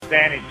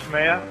Danny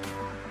Smith.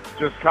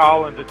 Just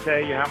calling to tell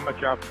you how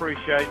much I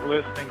appreciate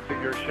listening to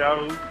your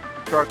show,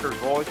 Truckers'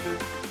 Voices.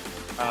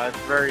 It's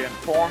very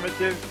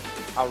informative.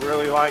 I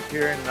really like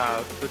hearing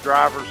the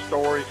drivers'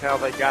 stories, how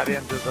they got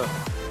into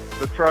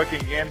the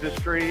trucking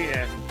industry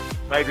and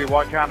maybe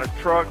what kind of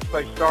trucks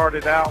they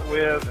started out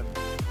with. And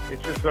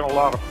it's just been a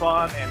lot of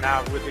fun, and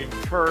I would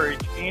encourage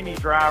any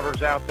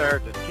drivers out there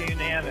to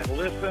tune in and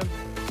listen,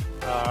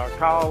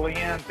 call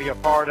in, be a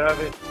part of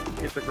it.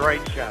 It's a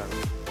great show.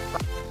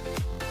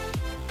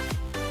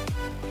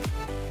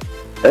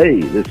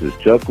 Hey, this is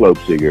Chuck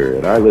Lopesiger,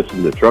 and I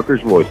listen to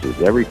Truckers'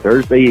 Voices every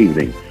Thursday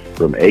evening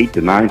from 8 to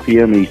 9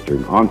 p.m.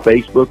 Eastern on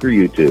Facebook or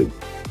YouTube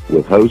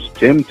with host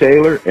Tim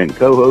Taylor and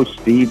co-host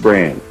Steve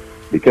Brand,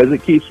 because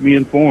it keeps me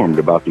informed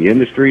about the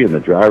industry and the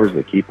drivers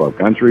that keep our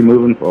country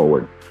moving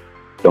forward.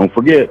 Don't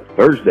forget,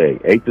 Thursday,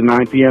 8 to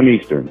 9 p.m.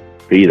 Eastern.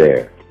 Be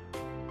there.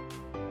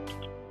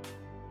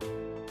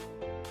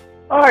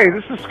 Hi,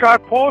 this is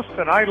Scott Post,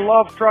 and I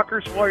love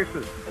Truckers'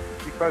 Voices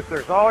because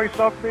there's always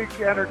something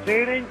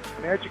entertaining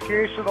and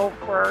educational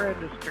for our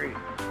industry.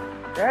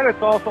 And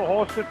it's also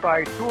hosted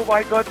by two of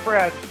my good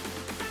friends,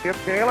 Tim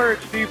Taylor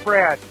and Steve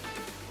Brand.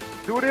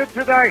 Tune in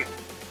tonight.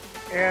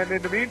 And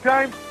in the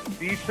meantime,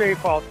 be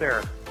safe out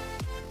there.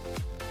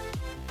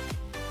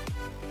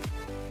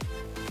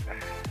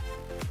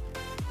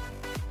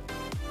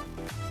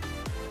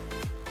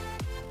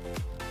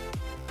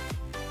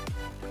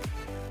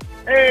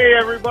 Hey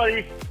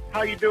everybody,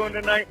 how you doing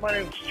tonight? My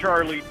name's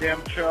Charlie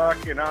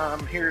Demchuk, and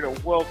I'm here to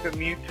welcome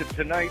you to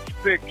tonight's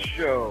big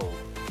show.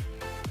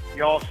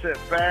 Y'all sit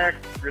back,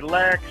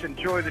 relax,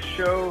 enjoy the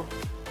show.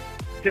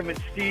 Tim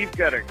and Steve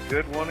got a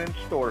good one in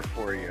store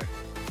for you.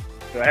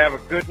 So have a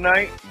good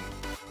night.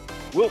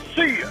 We'll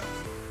see you.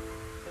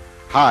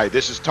 Hi,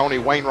 this is Tony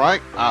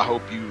Wainwright. I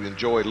hope you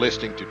enjoy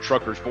listening to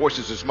Truckers'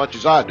 Voices as much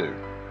as I do.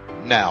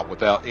 Now,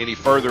 without any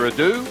further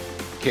ado,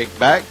 kick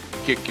back,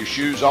 kick your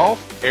shoes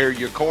off, air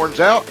your corns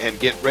out, and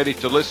get ready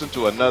to listen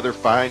to another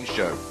fine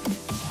show.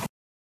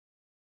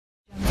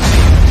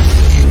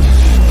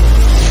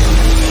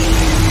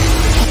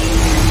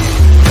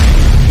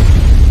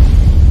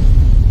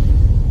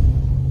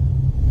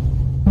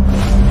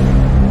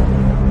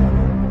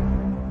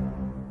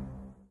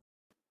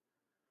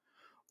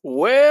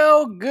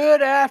 Well,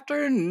 good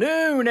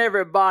afternoon,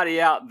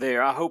 everybody out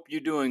there. I hope you're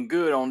doing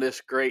good on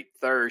this great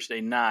Thursday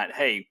night.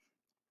 Hey,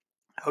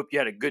 I hope you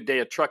had a good day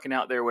of trucking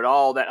out there with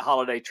all that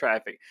holiday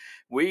traffic.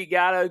 We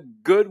got a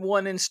good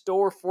one in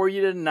store for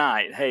you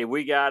tonight. Hey,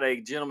 we got a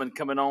gentleman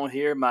coming on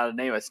here by the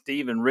name of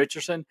Stephen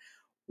Richardson.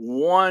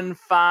 One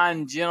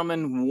fine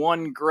gentleman,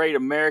 one great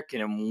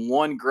American, and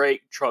one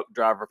great truck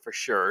driver for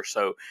sure.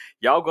 So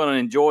y'all going to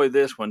enjoy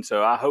this one.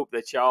 So I hope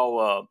that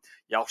y'all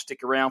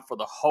stick around for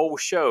the whole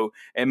show,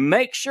 and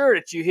make sure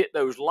that you hit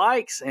those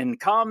likes and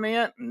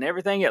comment and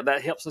everything.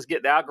 That helps us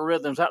get the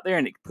algorithms out there,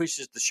 and it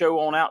pushes the show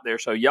on out there.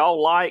 So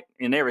y'all like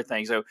and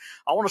everything. So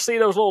I want to see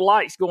those little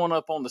likes going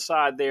up on the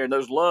side there, and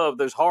those love,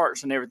 those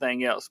hearts and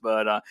everything else.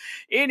 But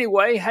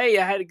anyway, hey,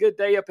 I had a good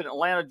day up in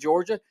Atlanta,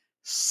 Georgia.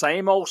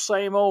 Same old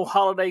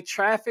holiday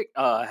traffic.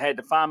 I had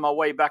to find my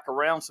way back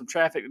around some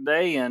traffic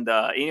today. And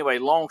anyway,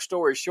 long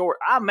story short,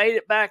 I made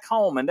it back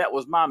home. And that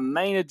was my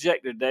main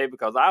objective today,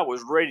 because I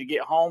was ready to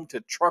get home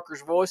to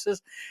Truckers'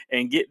 Voices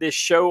and get this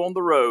show on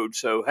the road.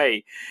 So,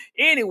 hey,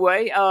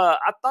 anyway, I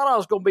thought I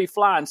was going to be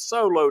flying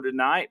solo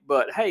tonight.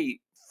 But,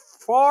 hey,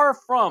 far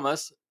from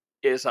us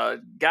is a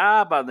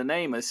guy by the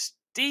name of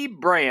Steve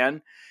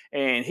Brand.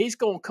 And he's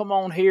going to come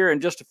on here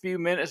in just a few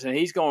minutes, and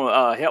he's going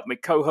to help me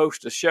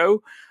co-host the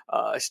show.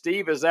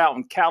 Steve is out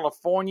in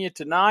California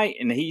tonight,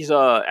 and he's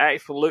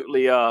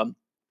absolutely on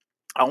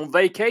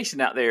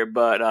vacation out there.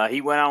 But he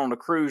went out on a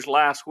cruise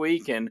last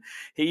week, and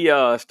he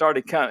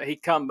he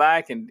come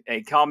back and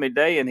called me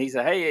today, and he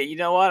said, "Hey, you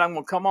know what? I'm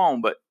going to come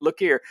on." But look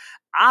here,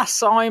 I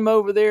saw him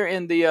over there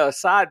in the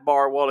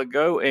sidebar a while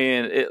ago,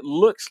 and it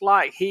looks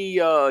like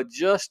he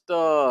just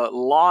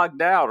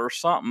logged out or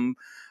something.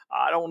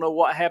 I don't know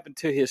what happened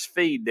to his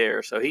feed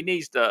there, so he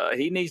needs to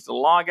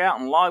log out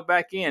and log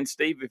back in,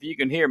 Steve, if you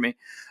can hear me.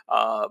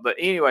 But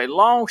anyway,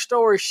 long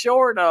story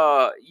short,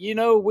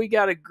 we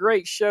got a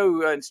great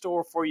show in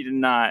store for you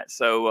tonight.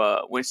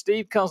 So when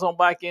Steve comes on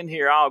back in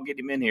here, I'll get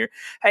him in here.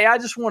 Hey, I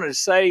just wanted to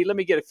say, let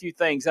me get a few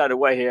things out of the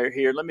way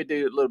here. Let me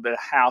do a little bit of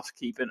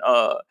housekeeping.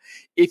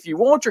 If you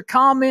want your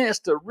comments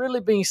to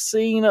really be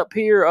seen up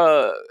here,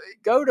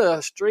 go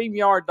to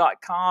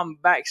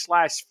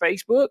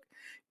StreamYard.com/Facebook.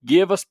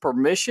 Give us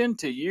permission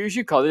to use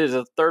you, because it is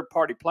a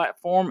third-party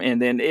platform,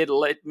 and then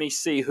it'll let me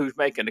see who's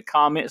making the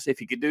comments, if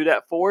you could do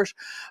that for us.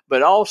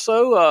 But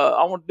also,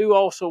 I want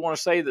to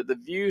say that the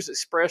views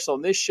expressed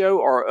on this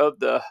show are of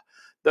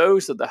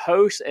those of the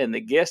host and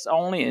the guests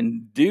only,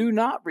 and do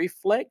not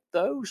reflect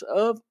those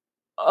of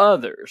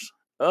others.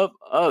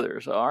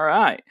 All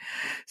right.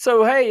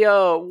 So, hey,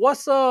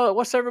 what's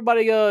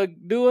everybody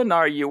doing?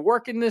 Are you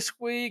working this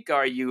week?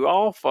 Are you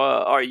off?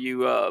 Are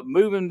you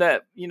moving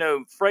that,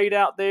 freight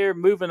out there,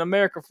 moving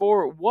America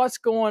forward? What's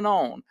going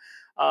on?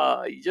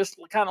 You just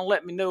kind of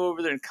let me know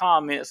over there in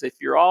comments if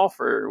you're off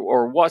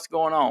or what's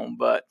going on.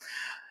 But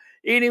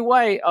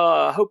Anyway,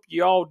 I hope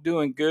you all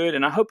doing good,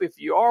 and I hope if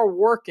you are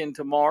working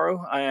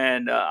tomorrow,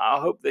 and I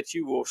hope that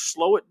you will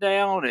slow it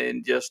down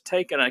and just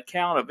take an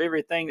account of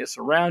everything that's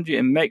around you,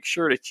 and make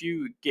sure that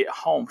you get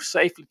home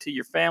safely to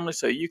your family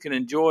so you can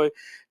enjoy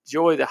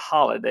the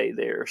holiday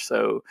there.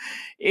 So,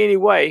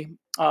 anyway.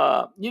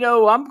 I'm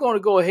going to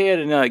go ahead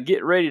and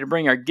get ready to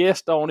bring our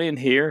guest on in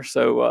here.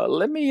 So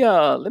let me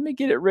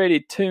get it ready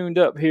tuned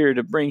up here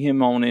to bring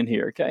him on in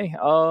here. Okay.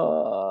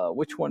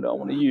 Which one do I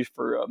want to use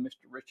for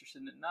Mr.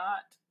 Richardson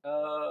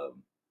tonight?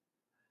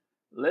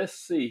 Let's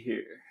see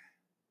here.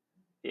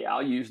 Yeah,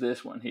 I'll use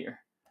this one here.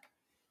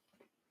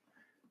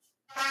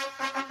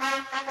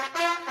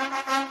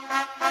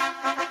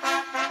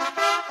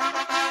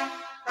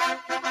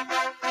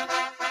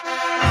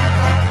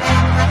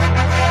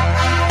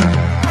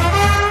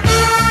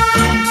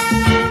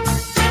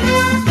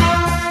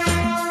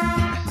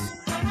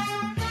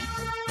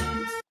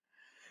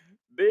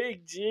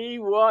 Big G,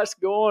 what's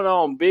going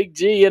on? Big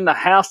G in the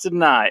house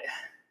tonight.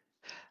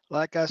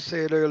 Like I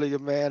said earlier,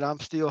 man, I'm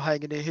still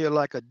hanging in here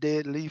like a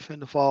dead leaf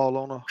in the fall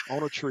on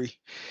a tree.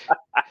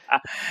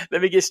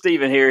 Let me get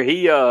Steven here.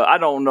 I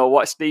don't know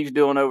what Steve's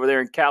doing over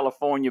there in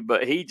California,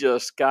 but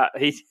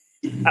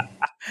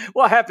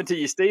what happened to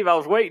you, Steve? I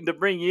was waiting to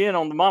bring you in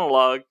on the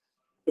monologue.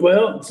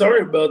 Well,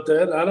 sorry about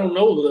that. I don't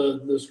know.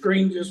 The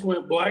screen just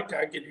went black.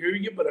 I could hear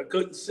you, but I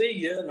couldn't see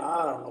you, and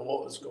I don't know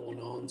what was going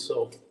on.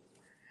 So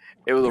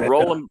it was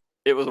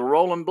a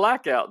rolling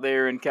blackout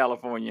there in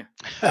California.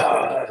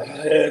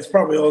 It's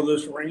probably all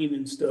this rain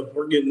and stuff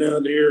we're getting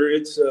out here.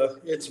 It's a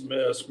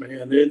mess,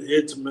 man.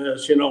 It's a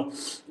mess.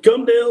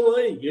 Come to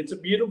LA. It's a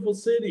beautiful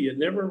city. It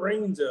never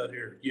rains out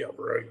here. Yeah,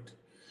 right.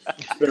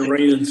 It's been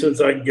raining since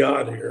I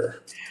got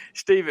here.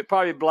 Steve, it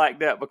probably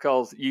blacked out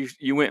because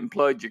you went and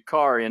plugged your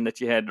car in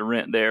that you had to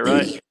rent there,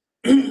 right?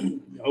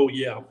 Oh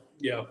yeah.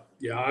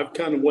 I've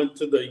kind of went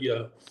to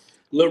the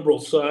liberal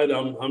side.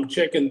 I'm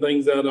checking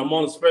things out. I'm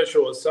on a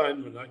special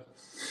assignment. I'm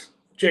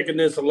checking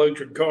this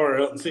electric car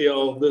out and see how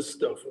all this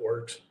stuff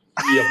works.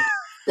 Yeah,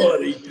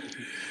 buddy.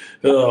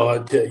 Oh, I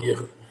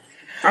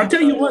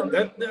tell you what.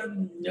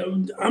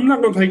 I'm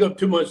not going to take up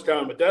too much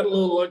time, but that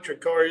little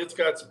electric car, it's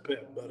got some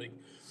pep, buddy.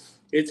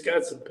 It's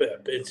got some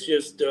pep. It's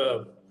just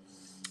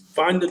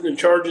finding the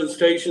charging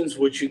stations,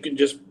 which you can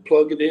just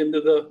plug it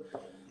into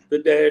the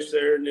dash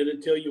there, and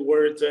it'll tell you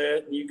where it's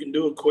at, and you can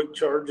do a quick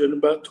charge in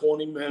about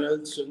 20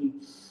 minutes.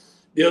 And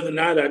the other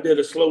night I did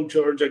a slow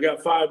charge. I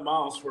got 5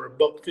 miles for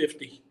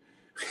 $1.50.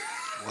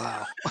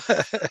 Wow.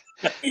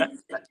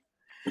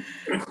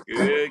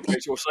 Good.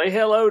 Well, say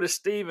hello to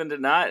Steven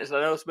tonight. I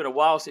know it's been a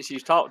while since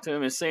you've talked to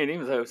him and seen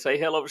him, so say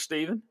hello to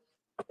Steven.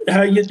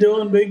 How you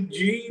doing, Big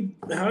G?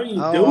 How you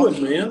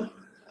doing, man?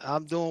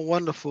 I'm doing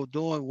wonderful,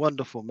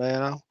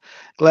 man. I'm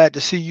glad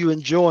to see you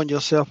enjoying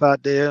yourself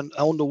out there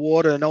on the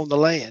water and on the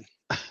land.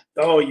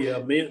 Oh yeah,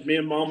 me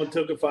and Mama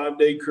took a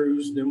 5-day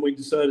cruise. Then we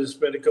decided to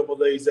spend a couple of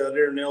days out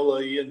there in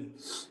LA, and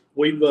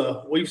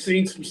we've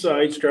seen some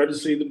sights. Tried to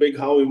see the big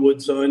Hollywood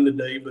sign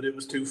today, but it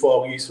was too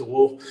foggy. So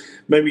we'll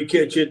maybe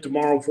catch it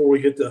tomorrow before we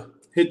hit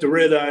the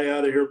red eye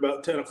out of here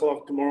about 10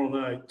 o'clock tomorrow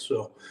night.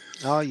 So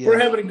we're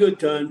having a good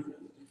time.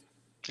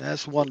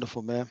 That's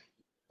wonderful, man.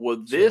 Well,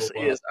 this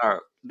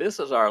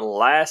is our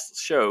last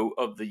show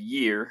of the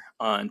year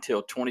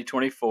until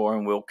 2024,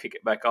 and we'll kick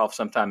it back off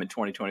sometime in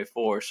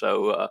 2024.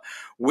 So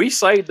we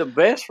saved the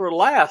best for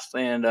last,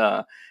 and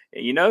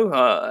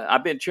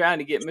I've been trying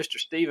to get Mr.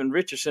 Steven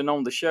Richardson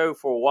on the show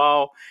for a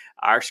while.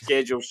 Our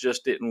schedules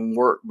just didn't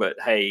work, but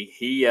hey,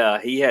 he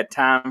had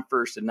time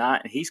for us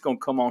tonight, and he's going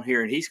to come on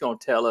here and he's going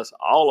to tell us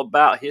all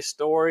about his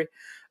story,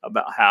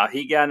 about how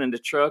he got into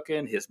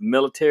trucking, his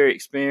military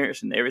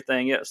experience, and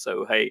everything else.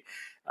 So hey.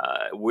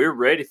 We're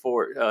ready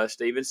for it,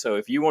 Steven. So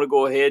if you want to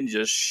go ahead and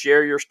just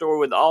share your story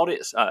with the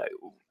audience,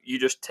 you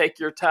just take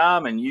your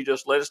time and you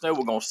just let us know.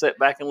 We're going to sit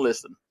back and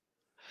listen.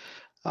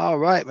 All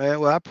right,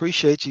 man. Well, I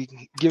appreciate you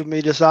giving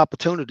me this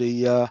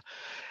opportunity.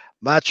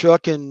 My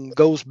trucking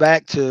goes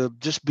back to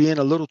just being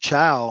a little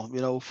child,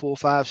 4,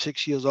 5,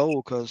 6 years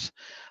old, because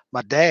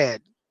my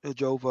dad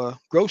drove a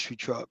grocery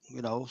truck,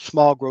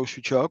 small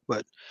grocery truck,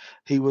 but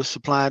he was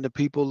supplying the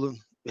people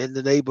in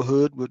the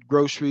neighborhood with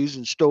groceries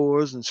and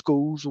stores and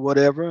schools or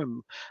whatever.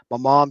 And my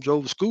mom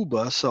drove a school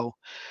bus. So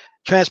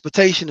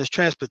transportation is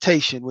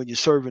transportation when you're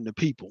serving the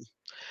people.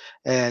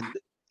 And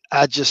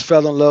I just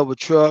fell in love with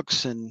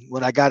trucks. And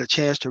when I got a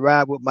chance to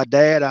ride with my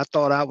dad, I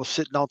thought I was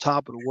sitting on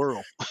top of the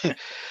world,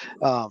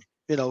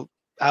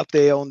 out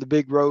there on the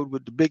big road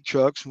with the big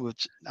trucks,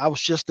 which I was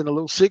just in a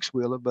little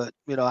 6-wheeler, but,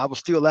 I was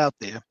still out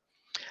there.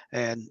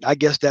 And I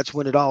guess that's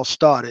when it all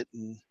started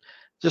and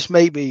just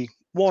made me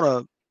want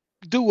to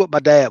do what my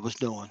dad was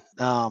doing.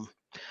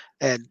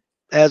 And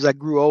as I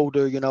grew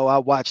older, I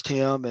watched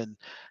him and,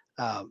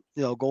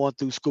 going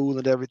through school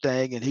and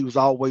everything, and he was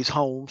always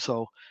home.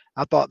 So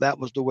I thought that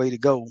was the way to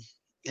go.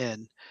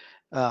 And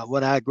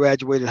when I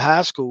graduated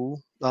high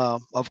school,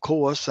 of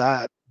course,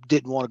 I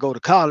didn't want to go to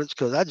college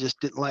because I just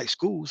didn't like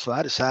school. So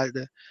I decided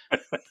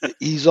to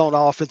ease on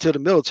off into the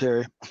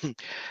military,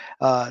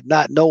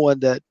 not knowing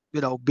that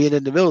being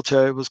in the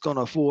military was going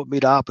to afford me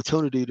the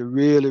opportunity to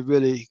really,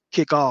 really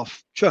kick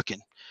off trucking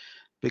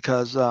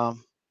because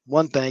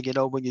one thing,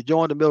 when you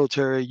join the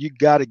military, you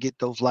got to get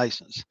those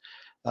licenses,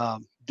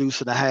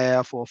 deuce and a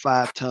half or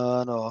 5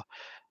 ton or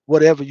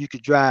whatever you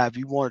could drive.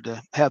 You wanted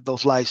to have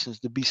those licenses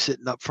to be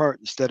sitting up front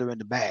instead of in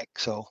the back.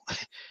 So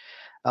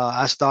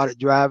I started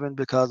driving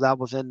because I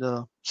was in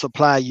the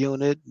supply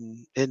unit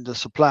and in the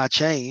supply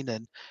chain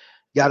and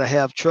got to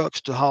have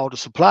trucks to haul the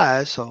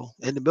supplies. So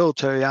in the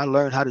military, I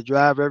learned how to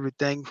drive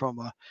everything from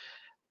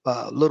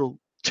a little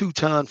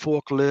 2-ton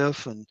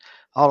forklift and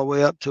all the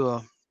way up to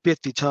a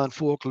 50-ton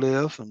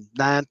forklift and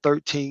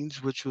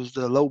 913s, which was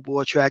the low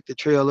bore tractor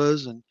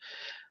trailers, and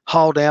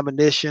hauled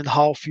ammunition,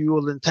 haul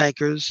fuel in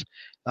tankers.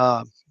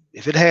 Uh,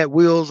 if it had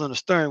wheels and a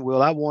steering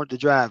wheel, I wanted to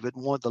drive it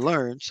and wanted to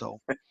learn. So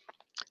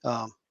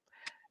um,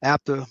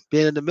 after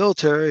being in the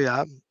military,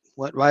 I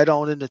went right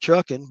on into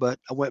trucking, but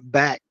I went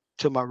back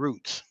to my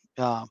roots.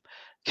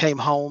 Came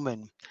home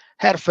and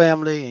had a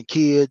family and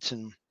kids,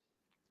 and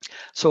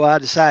so I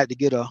decided to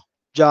get a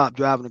job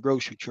driving a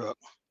grocery truck.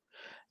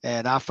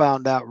 And I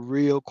found out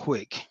real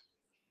quick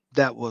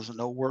that wasn't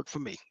no work for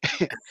me.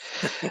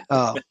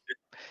 uh,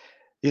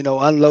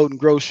 Unloading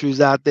groceries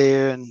out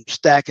there and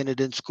stacking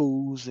it in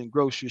schools and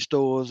grocery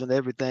stores and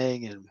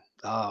everything. And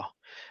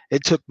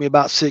it took me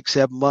about 6,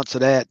 7 months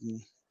of that,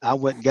 and I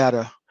went and got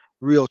a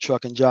real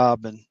trucking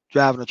job and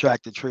driving a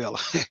tractor trailer.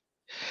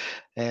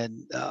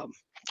 And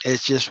it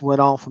just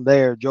went on from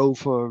there.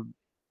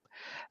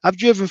 I've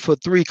driven for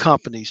 3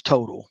 companies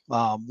total.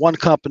 One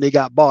company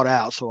got bought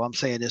out, so I'm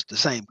saying it's the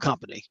same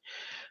company.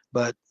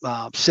 But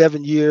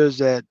 7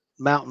 years at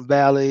Mountain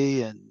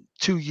Valley and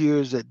 2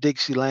 years at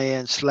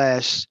Dixieland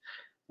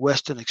 /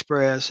 Western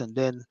Express, and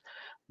then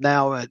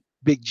now at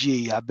Big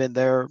G. I've been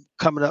there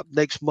coming up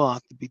next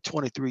month to be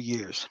 23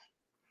 years.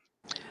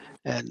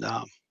 And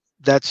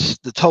that's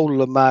the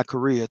total of my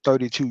career,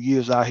 32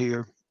 years out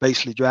here,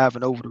 basically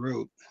driving over the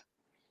road.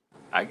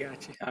 I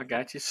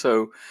got you.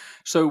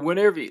 So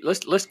whenever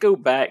let's go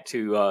back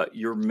to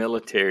your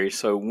military.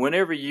 So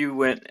whenever you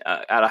went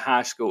out of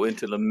high school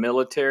into the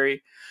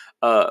military,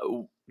 uh,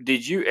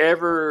 did you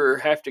ever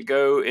have to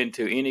go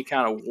into any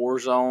kind of war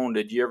zone?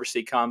 Did you ever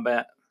see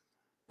combat?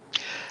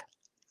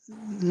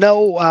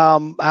 No,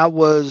 I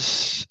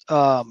was,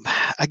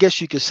 I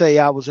guess you could say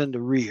I was in the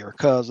rear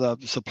because of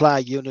the supply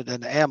unit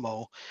and the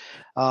ammo.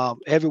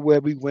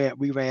 Everywhere we went,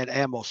 we ran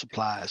ammo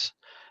supplies,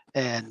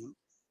 and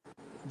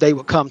they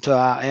would come to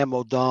our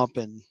ammo dump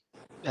and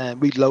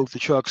we'd load the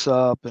trucks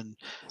up and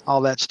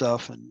all that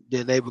stuff, and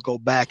then they would go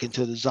back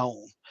into the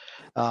zone.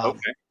 Okay.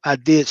 I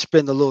did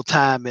spend a little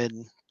time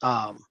in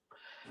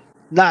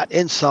not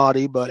in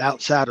Saudi, but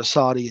outside of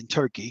Saudi and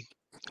Turkey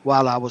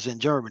while I was in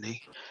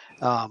Germany.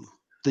 Um,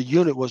 the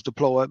unit was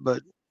deployed,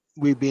 but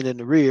we being in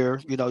the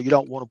rear, you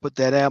don't want to put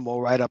that ammo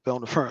right up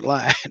on the front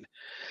line.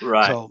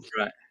 Right. So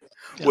Right.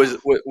 yeah,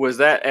 Was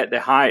that at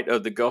the height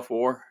of the Gulf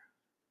War?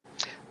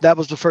 that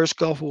was the first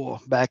Gulf War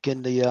back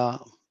in the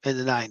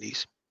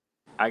 90s.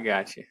 I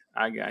got you.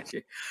 I got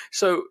you.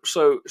 So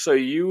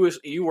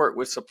you work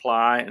with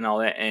supply and all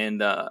that,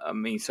 and I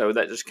mean, so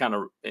that just kind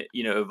of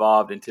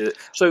evolved into it.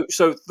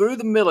 So through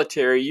the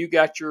military, you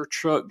got your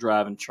truck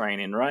driving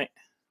training, right?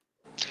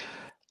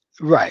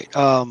 Right.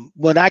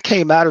 When I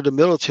came out of the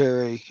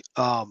military,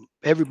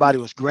 everybody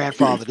was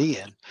grandfathered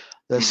in.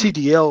 The Hmm.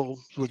 CDL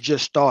was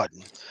just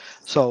starting.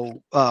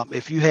 So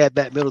if you had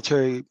that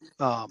military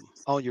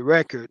on your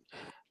record,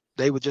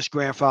 they would just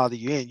grandfather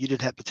you in. You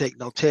didn't have to take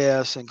no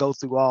tests and go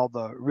through all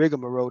the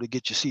rigmarole to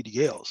get your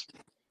CDLs.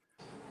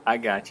 I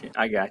got you.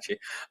 I got you.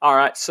 All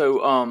right.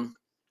 So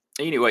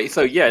anyway,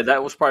 so yeah,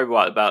 that was probably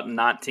what, about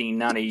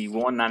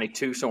 1991,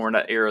 92, somewhere in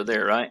that era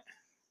there, right?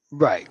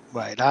 Right,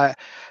 right.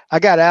 I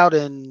got out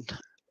in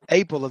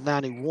April of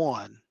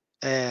 91,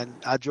 and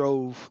I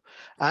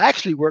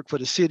actually worked for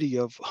the city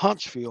of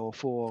Huntsville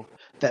for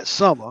that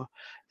summer,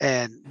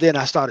 and then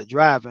I started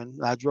driving.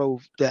 I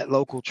drove that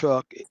local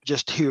truck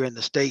just here in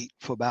the state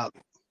for about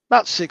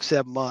 6,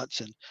 7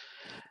 months, and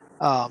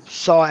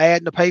saw an ad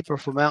in the paper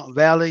for Mountain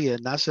Valley,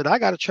 and I said I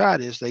got to try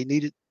this. They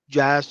needed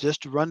guys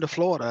just to run to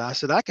Florida. I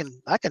said I can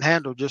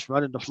handle just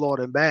running to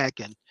Florida and back,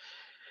 and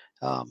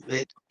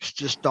it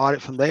just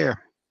started from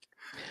there.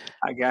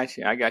 I got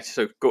you. I got you.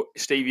 So, go,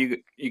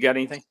 Steve, you got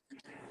anything?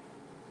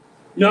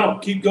 No,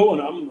 keep going.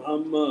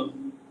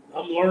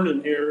 I'm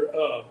learning here.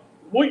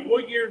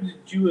 What year did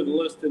you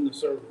enlist in the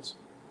service?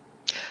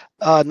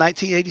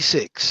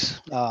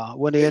 1986.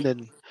 Went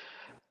in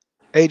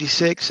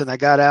 86, and I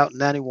got out in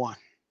 91.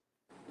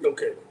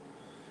 Okay.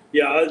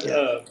 Yeah,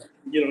 Yeah.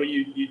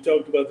 you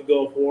talked about the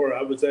Gulf War.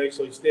 I was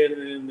actually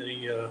standing in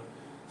the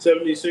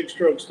 76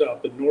 truck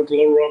stop in North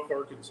Little Rock,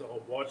 Arkansas.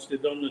 Watched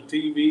it on the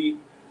TV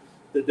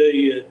the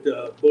day at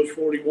Bush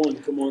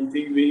 41 come on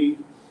TV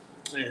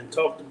and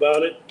talked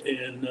about it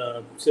and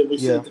said we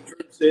Yeah. sent the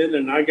troops in,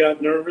 and I got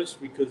nervous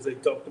because they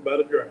talked about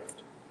a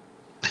draft.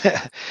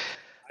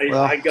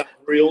 Well, I got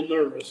real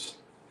nervous.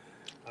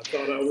 I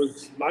thought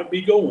might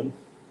be going.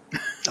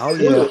 oh I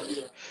would yeah.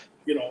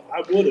 have,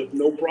 I would have,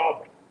 no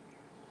problem.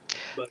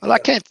 But Well, I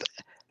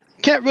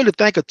can't really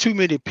think of too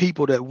many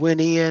people that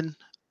went in,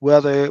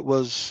 whether it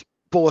was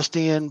forced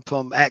in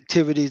from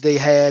activities they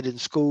had in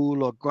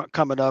school or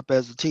coming up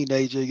as a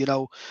teenager.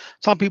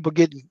 Some people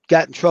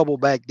got in trouble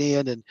back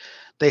then, and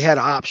they had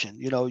an option.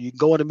 You can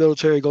go in the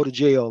military, go to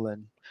jail,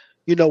 and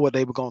you know what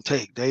they were going to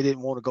take. They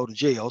didn't want to go to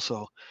jail,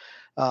 so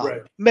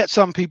Right. met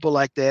some people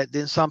like that.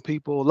 Then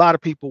a lot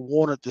of people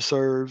wanted to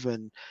serve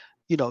and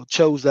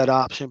chose that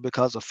option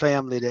because of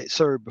family that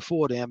served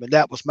before them, and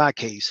that was my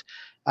case.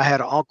 I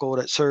had an uncle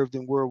that served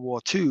in World War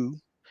II,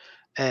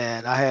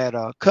 and I had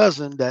a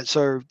cousin that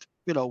served,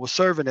 was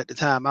serving at the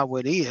time I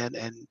went in,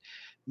 and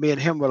me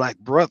and him were like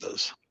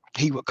brothers.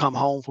 He would come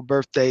home for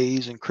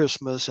birthdays and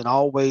Christmas and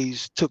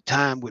always took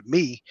time with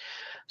me.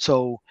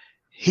 So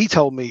he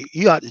told me,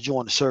 you ought to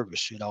join the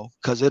service,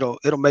 because it'll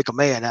make a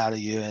man out of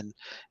you, and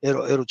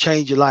it'll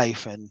change your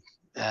life. And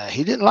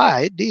he didn't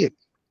lie, it did.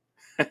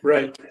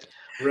 Right.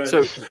 Right.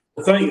 So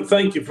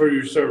Thank you for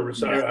your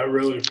service. yeah. I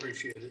really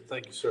appreciate it.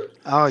 Thank you, sir.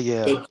 Oh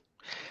yeah.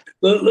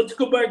 But let's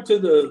go back to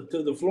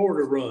the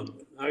Florida run.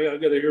 I got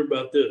to hear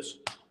about this.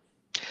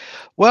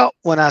 Well,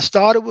 when I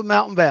started with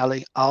Mountain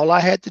Valley, all I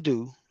had to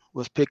do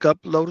was pick up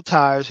a load of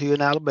tires here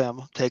in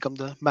Alabama, take them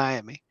to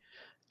Miami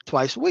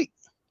twice a week.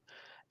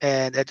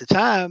 And at the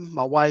time,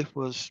 my wife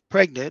was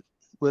pregnant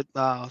with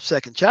my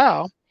second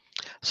child.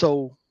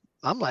 So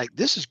I'm like,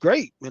 this is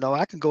great.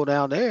 I can go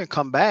down there and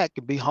come back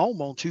and be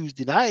home on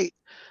Tuesday night,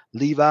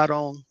 leave out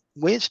on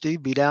Wednesday,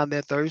 be down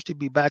there Thursday,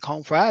 be back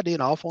home Friday,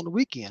 and off on the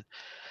weekend.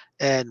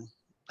 And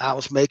I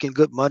was making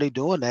good money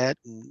doing that,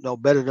 and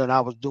better than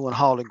I was doing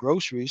hauling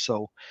groceries.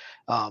 So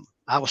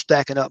I was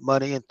stacking up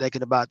money and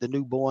thinking about the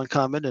newborn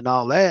coming and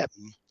all that.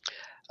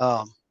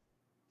 And,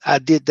 I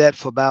did that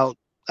for about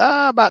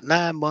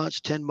 9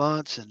 months, 10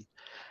 months. And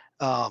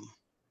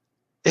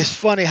it's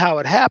funny how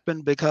it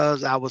happened,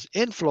 because I was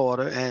in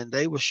Florida and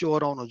they were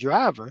short on a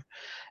driver,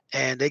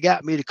 and they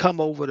got me to come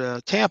over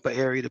to Tampa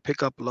area to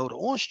pick up a load of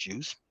orange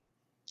juice.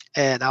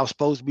 And I was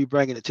supposed to be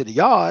bringing it to the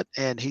yard.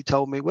 And he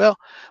told me, well,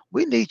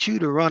 we need you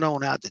to run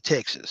on out to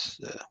Texas.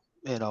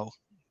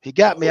 He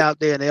got me out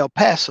there in El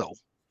Paso.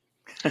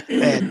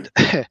 And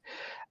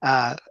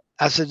I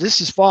said, this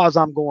is as far as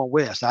I'm going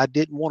west. I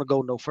didn't want to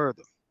go no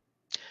further.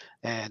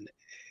 And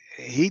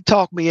he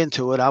talked me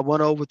into it. I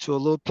went over to a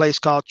little place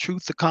called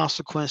Truth or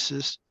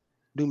Consequences,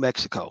 New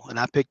Mexico. And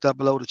I picked up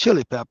a load of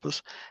chili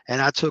peppers,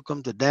 and I took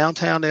them to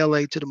downtown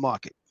LA to the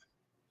market.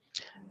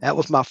 That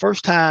was my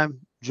first time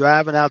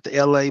driving out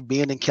to LA,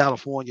 being in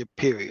California,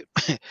 period.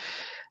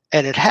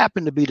 And it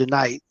happened to be the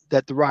night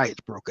that the riots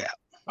broke out.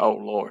 Oh,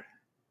 Lord.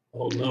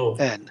 Oh, no.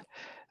 And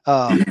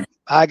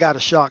I got a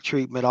shock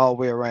treatment all the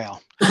way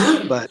around.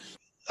 But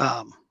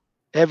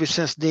ever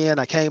since then,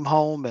 I came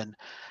home and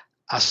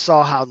I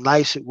saw how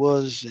nice it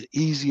was,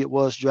 easy it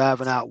was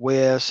driving out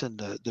west, and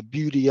the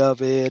beauty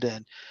of it.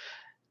 And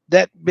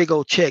that big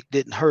old check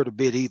didn't hurt a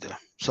bit either.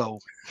 So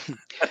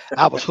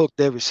I was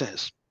hooked ever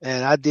since.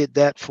 And I did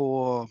that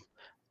for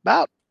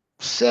about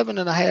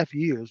 7.5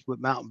 years with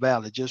Mountain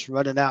Valley, just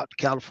running out to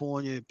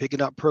California,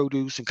 picking up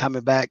produce and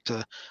coming back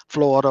to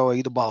Florida or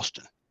either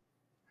Boston.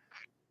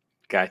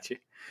 Gotcha.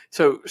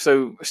 So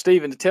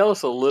Stephen, tell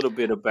us a little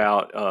bit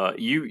about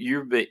you.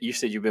 You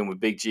said you've been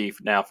with Big G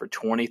now for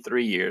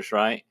 23 years,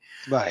 right?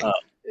 Right.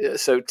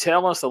 So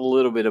tell us a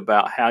little bit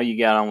about how you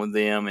got on with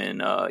them, and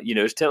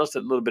tell us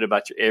a little bit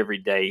about your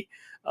everyday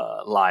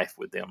life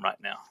with them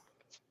right now.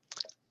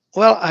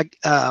 Well,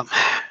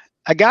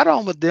 I got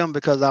on with them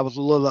because I was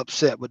a little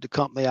upset with the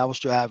company I was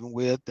driving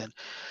with, and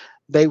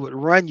they would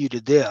run you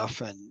to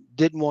death and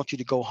didn't want you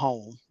to go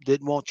home.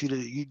 Didn't want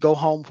you go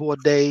home for a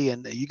day,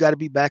 and you got to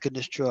be back in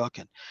this truck.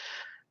 And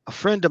a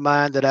friend of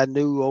mine that I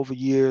knew over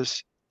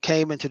years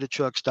came into the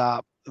truck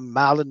stop in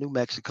Milan, New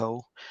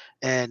Mexico,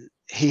 and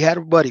he had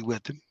a buddy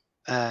with him.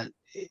 And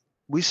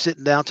we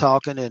sitting down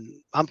talking, and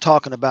I'm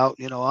talking about,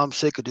 I'm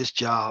sick of this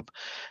job.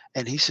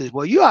 And he says,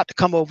 well, you ought to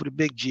come over to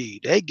Big G.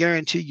 They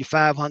guarantee you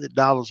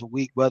 $500 a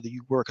week, whether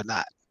you work or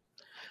not.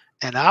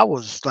 And I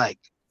was like,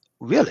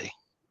 really?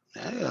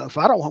 If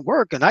I don't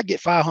work and I get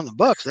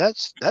 $500,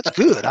 that's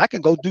good. I can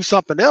go do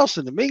something else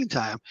in the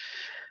meantime.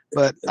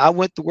 But I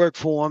went to work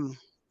for him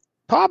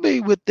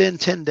probably within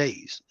 10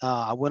 days.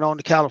 I went on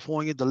to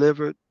California,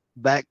 delivered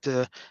back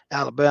to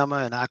Alabama,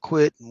 and I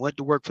quit and went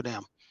to work for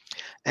them.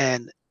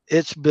 And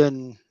it's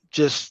been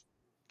just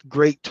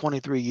great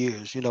 23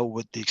 years,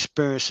 with the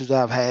experiences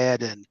I've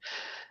had and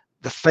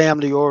the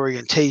family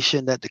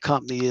orientation that the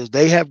company is.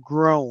 They have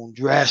grown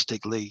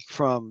drastically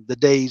from the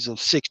days of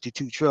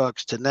 62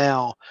 trucks to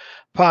now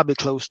probably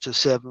close to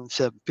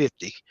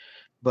 750.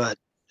 But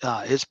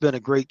it's been a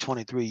great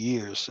 23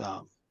 years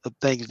of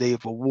things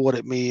they've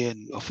awarded me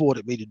and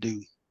afforded me to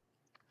do.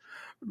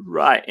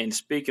 Right. And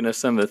speaking of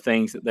some of the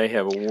things that they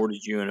have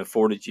awarded you and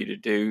afforded you to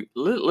do,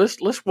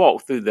 let's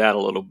walk through that a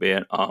little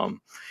bit.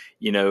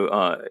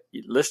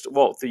 Let's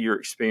walk through your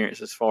experience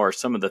as far as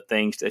some of the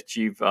things that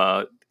you've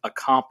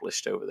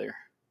accomplished over there.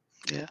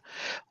 Yeah.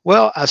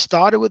 Well, I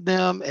started with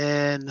them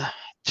in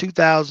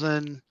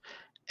 2001.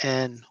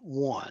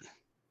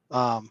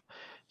 So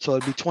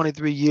it'd be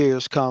 23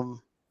 years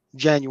come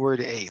January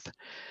the 8th.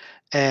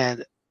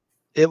 And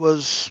it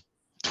was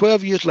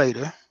 12 years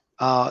later,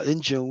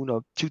 in June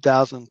of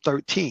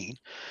 2013,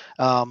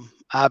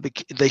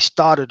 they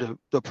started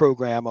the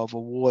program of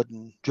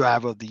awarding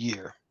Driver of the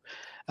Year.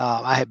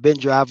 I had been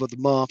Driver of the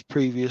Month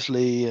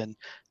previously, and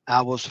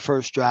I was the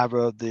first Driver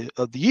of the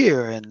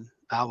year. And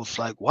I was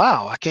like,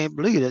 wow, I can't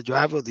believe that,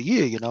 Driver of the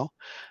Year, you know.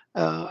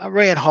 I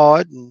ran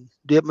hard and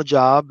did my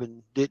job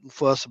and didn't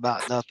fuss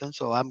about nothing.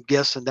 So I'm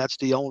guessing that's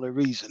the only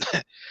reason.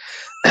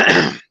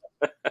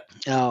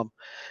 um,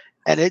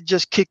 and it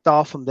just kicked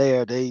off from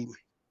there. They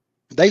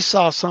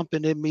saw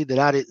something in me that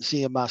I didn't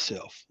see in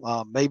myself.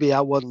 Maybe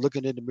I wasn't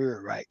looking in the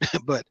mirror right.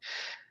 But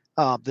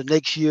the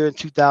next year in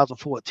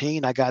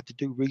 2014, I got to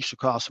do Reach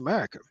Across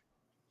America.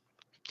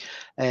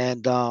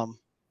 And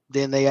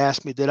then they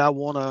asked me, did I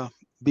want to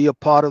be a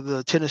part of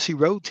the Tennessee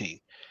road team?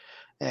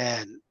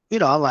 And, you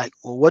know, I'm like,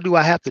 well, what do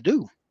I have to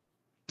do?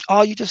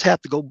 Oh, you just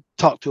have to go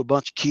talk to a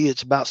bunch of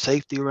kids about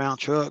safety around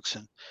trucks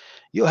and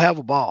you'll have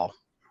a ball.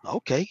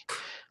 Okay.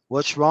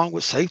 What's wrong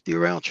with safety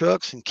around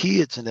trucks and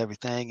kids and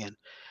everything? And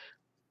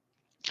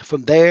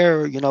from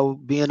there, you know,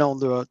 being on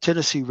the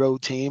Tennessee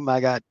road team,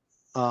 I got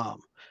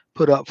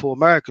put up for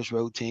America's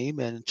road team.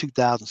 And in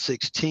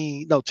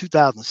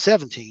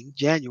 2017,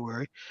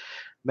 January,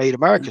 made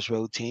America's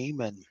road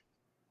team. And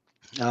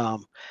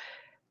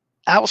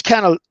I was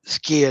kind of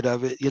scared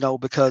of it, you know,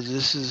 because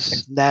this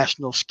is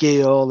national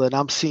scale and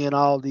I'm seeing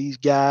all these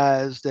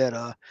guys that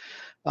are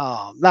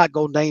not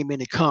going to name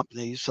any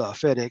companies,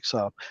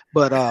 FedEx,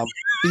 but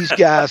these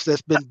guys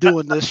that's been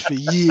doing this for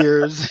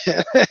years,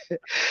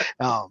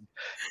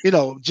 you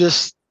know,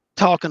 just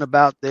talking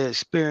about their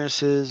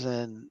experiences.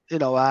 And, you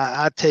know,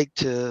 I take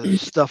to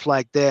stuff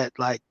like that,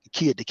 like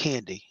kid to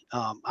candy.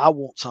 I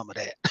want some of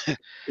that.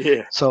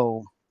 Yeah.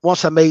 So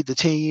once I made the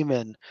team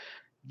and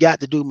got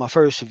to do my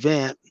first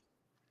event,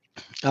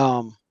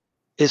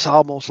 it's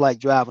almost like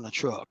driving a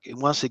truck.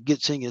 And once it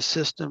gets in your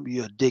system,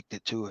 you're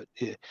addicted to it.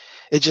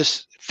 It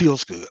just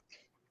feels good.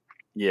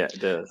 Yeah, it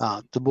does.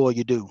 The more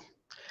you do.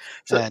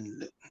 So,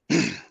 and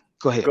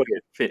go ahead. Go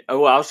ahead.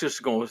 Oh, I was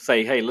just going to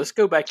say, hey, let's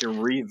go back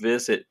and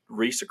revisit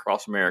Reese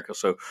Across America.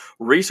 So,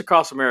 Reese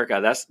Across America,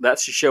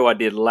 that's the show I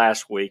did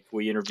last week.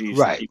 We interviewed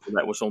some people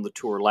that was on the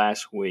tour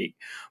last week.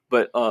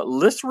 But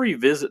let's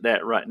revisit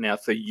that right now.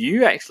 So,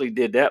 you actually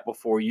did that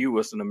before you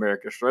was an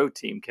America's Road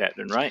Team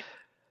captain, right?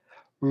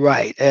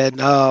 Right. And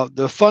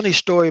the funny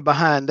story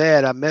behind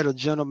that, I met a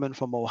gentleman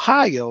from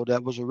Ohio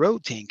that was a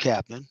road team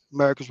captain,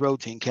 America's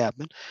road team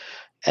captain.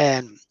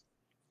 And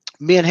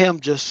me and him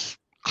just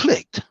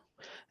clicked.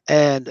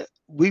 And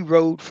we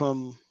rode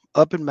from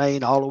up in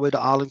Maine all the way to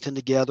Arlington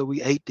together.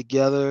 We ate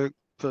together,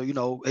 for, you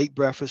know, ate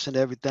breakfast and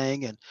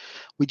everything. And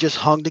we just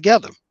hung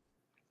together.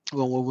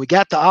 Well, when we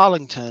got to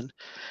Arlington,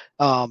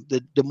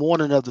 the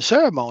morning of the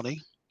ceremony,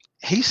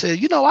 he said,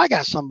 you know, I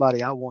got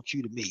somebody I want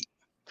you to meet.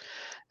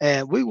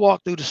 And we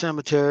walked through the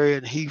cemetery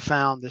and he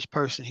found this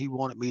person he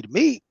wanted me to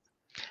meet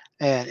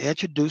and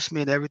introduced me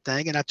and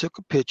everything. And I took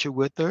a picture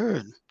with her,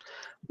 and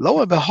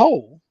lo and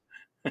behold,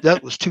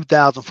 that was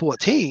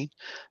 2014,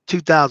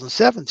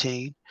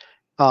 2017.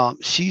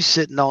 She's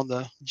sitting on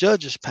the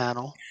judges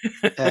panel.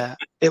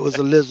 It was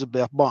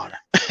Elizabeth Barner.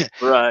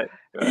 Right.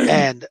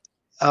 And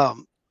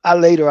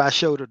I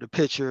showed her the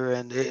picture,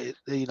 and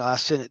you know, I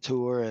sent it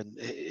to her, and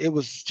it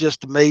was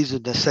just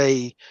amazing to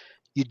say,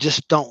 you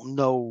just don't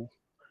know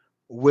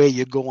where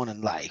you're going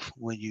in life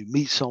when you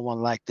meet someone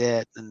like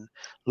that, and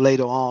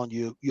later on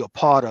you're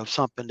part of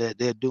something that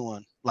they're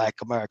doing, like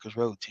America's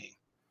Road Team.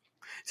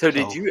 So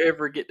did you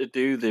ever get to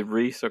do the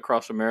Reese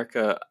Across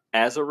America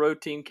as a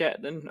road team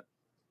captain?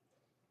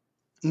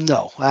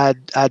 No, I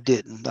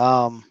didn't.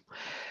 I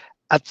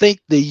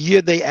think the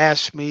year they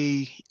asked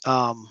me,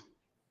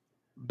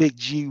 Big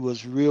G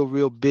was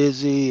real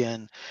busy,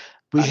 and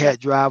we had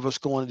drivers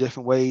going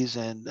different ways,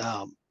 and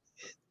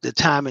the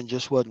timing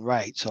just wasn't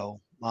right. So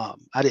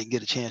I didn't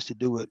get a chance to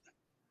do it.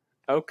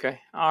 Okay.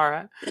 All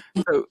right.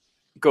 So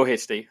go ahead,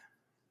 Steve.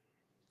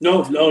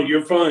 No,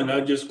 you're fine.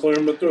 I just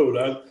cleared my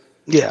throat.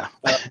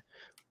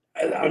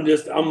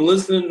 I'm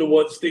listening to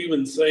what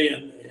Stephen's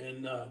saying.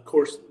 And of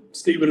course,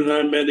 Stephen and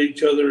I met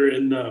each other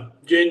in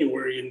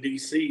January in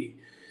DC.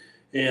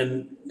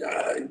 And,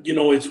 you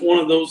know, it's one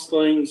of those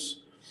things,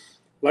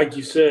 like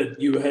you said,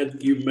 you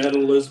met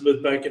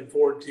Elizabeth back in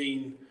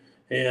 2014,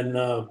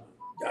 and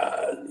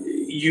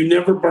you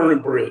never burn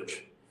a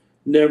bridge.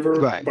 Never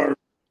burn a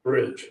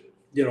bridge.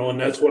 You know, and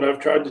that's what I've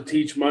tried to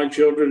teach my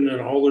children in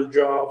all their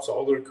jobs,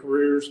 all their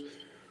careers.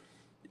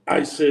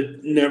 I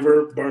said,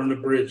 never burn a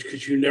bridge,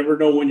 because you never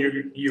know when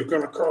you're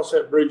going to cross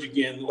that bridge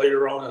again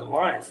later on in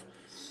life.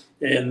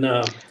 And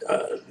I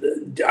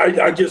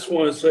just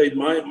want to say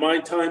my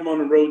time on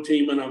the road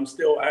team, and I'm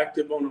still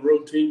active on the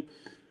road team,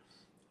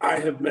 I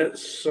have met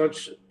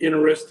such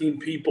interesting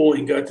people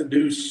and got to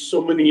do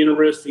so many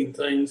interesting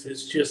things.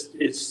 It's just,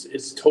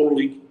 it's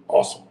totally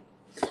awesome.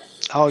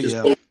 Oh, just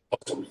yeah. Totally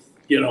awesome,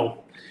 you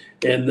know.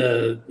 And,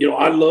 you know,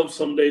 I love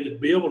someday to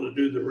be able to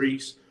do the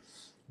Reese,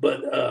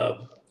 but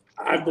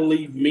I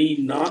believe me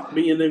not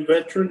being a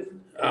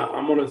veteran,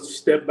 I'm going to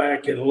step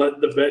back and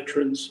let the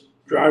veterans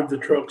drive the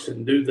trucks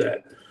and do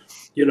that,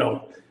 you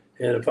know.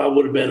 And if I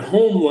would have been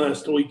home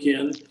last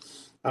weekend,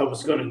 I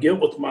was going to get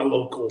with my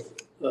local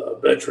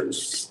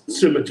veterans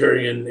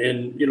cemetery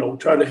and you know,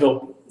 try to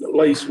help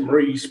lay some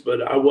wreaths,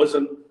 but I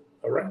wasn't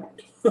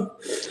around.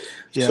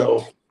 Yeah.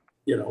 So,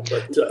 you know,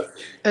 but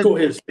And, go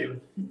ahead,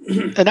 Stephen.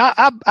 and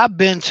I've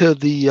been to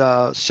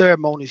the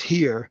ceremonies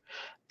here,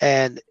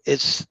 and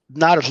it's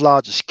not as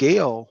large a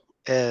scale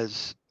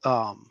as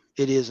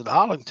it is in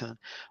Arlington,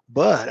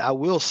 but I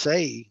will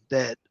say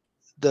that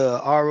the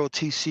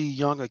ROTC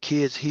younger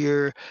kids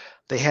here,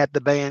 they had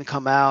the band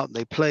come out and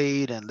they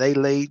played and they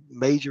laid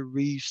major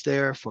wreaths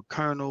there for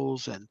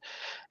colonels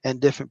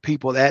and different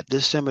people at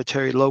this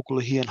cemetery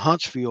locally here in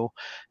Huntsville.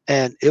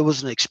 And it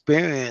was an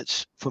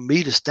experience for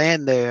me to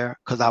stand there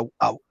because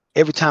I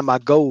every time I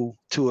go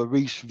to a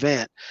Reese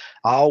event,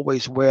 I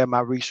always wear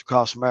my Reese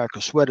Across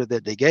America sweater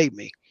that they gave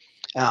me.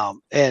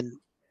 And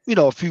you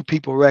know, a few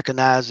people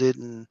recognize it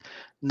and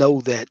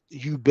know that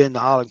you've been to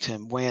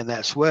Arlington wearing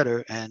that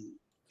sweater, and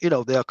you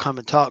know they'll come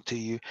and talk to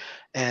you.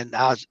 And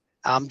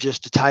I'm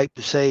just the type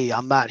to say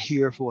I'm not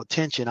here for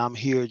attention. I'm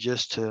here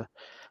just to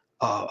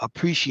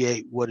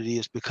appreciate what it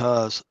is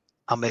because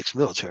I'm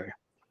ex-military.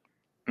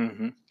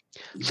 Mm-hmm.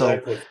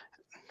 Exactly. So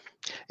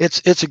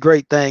it's a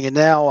great thing. And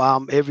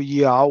now every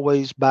year I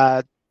always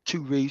buy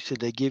 2 wreaths and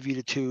they give you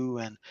the 2,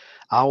 and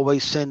I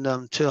always send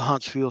them to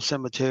Huntsville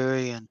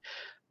Cemetery and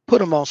put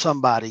them on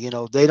somebody. You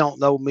know, they don't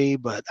know me,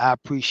 but I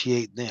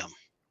appreciate them.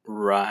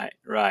 Right,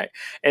 right.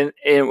 And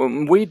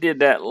when we did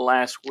that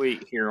last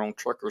week here on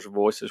Truckers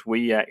Voices,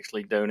 we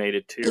actually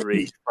donated 2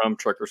 wreaths from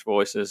Truckers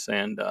Voices,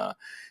 and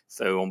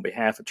so on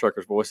behalf of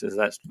Truckers Voices,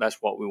 that's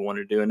what we want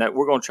to do, and that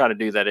we're going to try to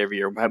do that every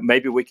year.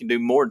 Maybe we can do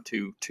more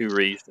than two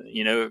wreaths.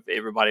 You know, if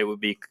everybody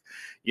would be,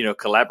 you know,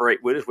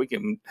 collaborate with us, we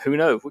can. Who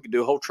knows? We could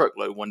do a whole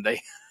truckload one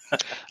day.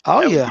 Oh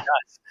That would be yeah.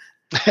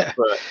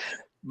 nice.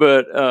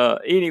 But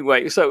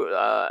anyway, so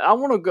I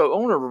want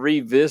to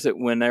revisit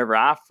whenever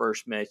I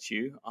first met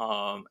you,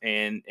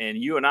 and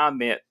you and I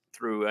met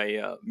through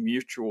a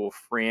mutual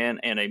friend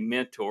and a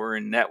mentor,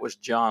 and that was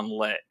John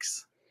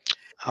Lex.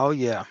 Oh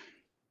yeah.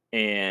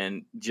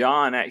 And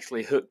John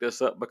actually hooked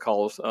us up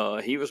because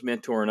he was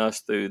mentoring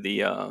us through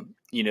the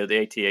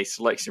the ATA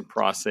selection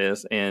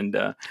process, and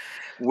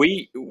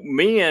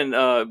me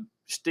and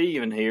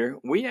Steven here,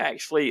 we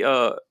actually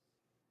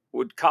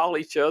would call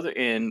each other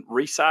and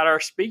recite our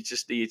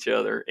speeches to each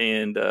other,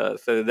 and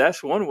so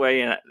that's one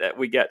way that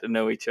we got to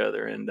know each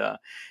other. And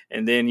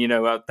then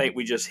I think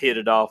we just hit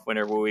it off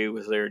whenever we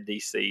was there in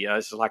DC.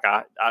 It's just like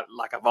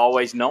I've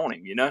always known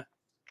him.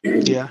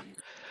 Yeah.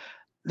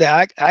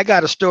 Now I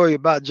got a story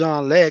about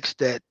John Lex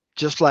that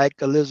just like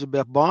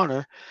Elizabeth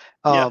Bonner,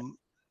 Yeah.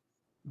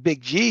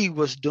 Big G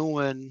was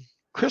doing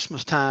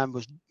Christmas time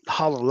was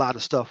hauling a lot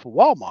of stuff for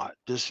Walmart,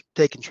 just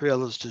taking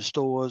trailers to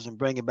stores and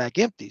bringing back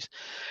empties.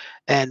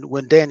 And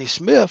when Danny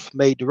Smith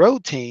made the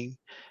road team,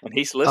 And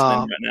he's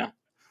listening right now.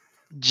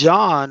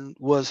 John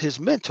was his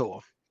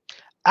mentor.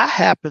 I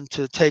happened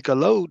to take a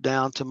load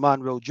down to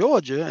Monroe,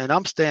 Georgia, and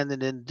I'm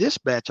standing in the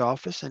dispatch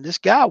office, and this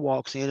guy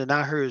walks in, and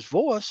I heard his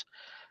voice,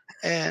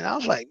 and I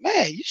was like,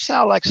 "Man, you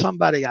sound like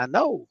somebody I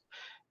know."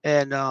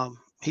 And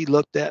he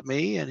looked at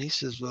me, and he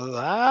says, "Well,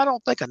 I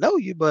don't think I know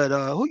you, but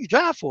who you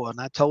drive for?"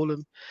 And I told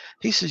him.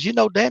 He says, "You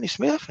know Danny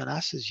Smith?" And I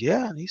says,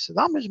 "Yeah." And he says,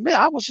 I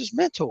was his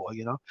mentor.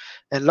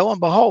 And lo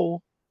and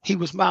behold, he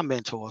was my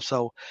mentor.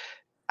 So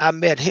I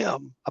met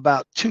him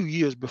about 2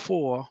 years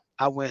before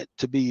I went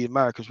to be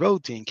America's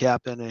road team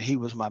captain, and he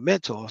was my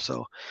mentor.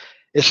 So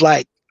it's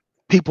like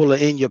people are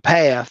in your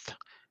path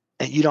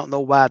and you don't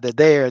know why they're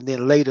there. And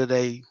then later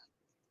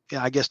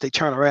I guess they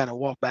turn around and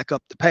walk back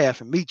up the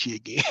path and meet you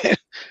again.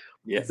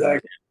 Yeah.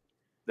 Exactly.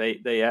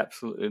 They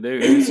absolutely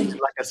do. And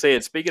like I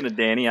said, speaking of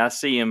Danny, I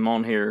see him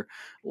on here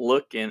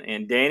looking.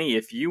 And Danny,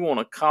 if you want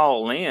to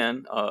call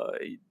in,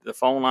 the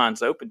phone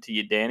line's open to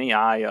you, Danny.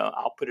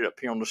 I'll put it up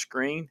here on the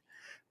screen.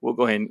 We'll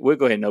go ahead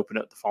and open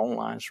up the phone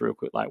lines real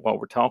quick, like while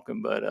we're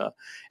talking. But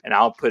and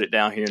I'll put it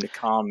down here in the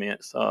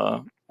comments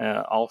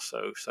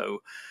also. So,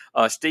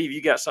 Steve,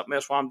 you got something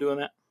else while I'm doing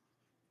that?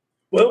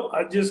 Well,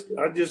 I just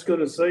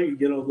gonna say, a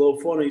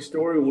little funny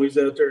story. When we was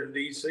out there in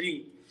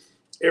DC,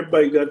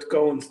 everybody got to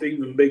calling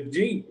Stephen Big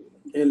G,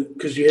 and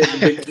because you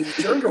had the Big G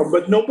shirt on,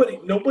 but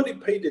nobody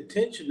paid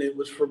attention. It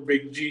was for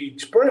Big G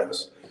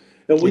Express,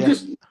 and we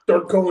just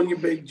started calling you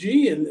Big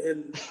G,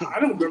 and I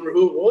don't remember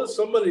who it was.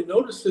 Somebody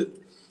noticed it.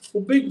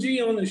 Well, Big G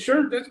on the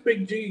shirt, that's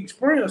Big G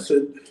Express,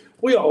 and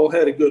we all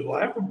had a good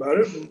laugh about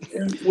it,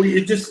 and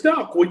it just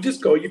stuck. We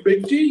just call you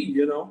Big G,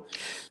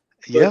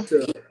 Yeah.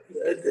 But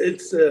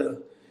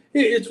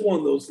it's one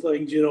of those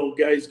things,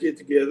 guys get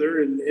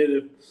together, and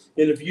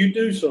if you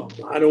do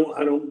something, I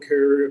don't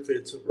care if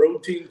it's a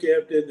road team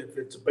captain, if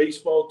it's a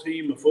baseball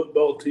team, a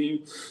football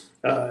team,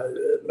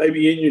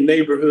 maybe in your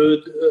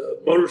neighborhood,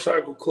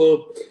 motorcycle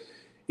club.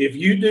 If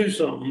you do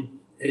something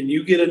and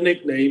you get a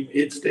nickname,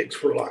 it sticks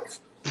for life.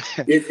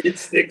 It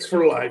sticks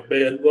for life,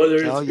 man.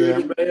 Whether it's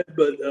good or bad,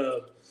 but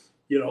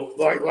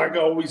like I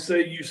always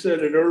say, you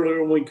said it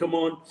earlier when we come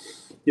on.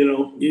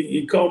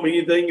 You call me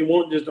anything you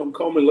want, just don't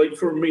call me late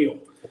for a meal.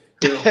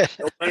 Don't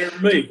matter to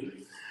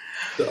me.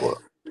 So.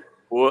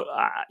 Well,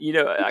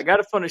 I got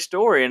a funny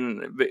story,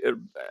 and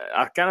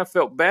I kind of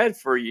felt bad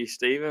for you,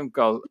 Stephen,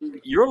 because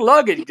your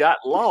luggage got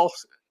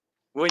lost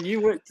when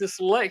you went to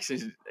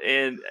selections,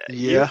 and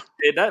Yeah.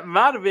 and that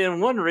might have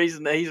been one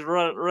reason that he's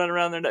running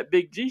around there in that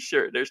big G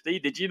shirt there,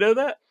 Steve. Did you know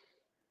that?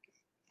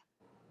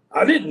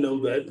 I didn't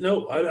know that.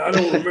 No, I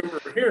don't remember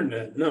hearing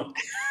that. No.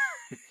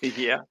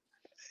 Yeah.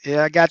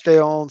 Yeah, I got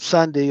there on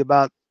Sunday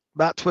about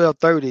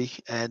 12:30,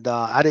 and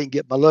I didn't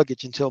get my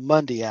luggage until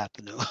Monday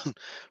afternoon.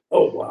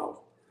 Oh, wow.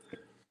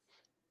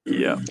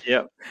 Yeah,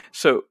 yeah.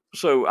 So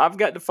I've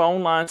got the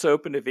phone lines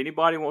open. If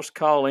anybody wants to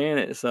call in,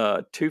 it's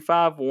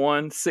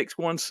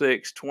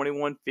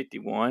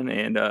 251-616-2151.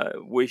 And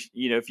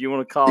if you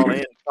want to call in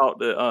and talk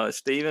to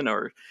Stephen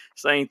or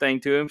say anything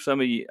to him. Some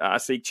of you, I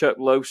see Chuck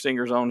Lowe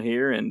singers on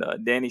here, and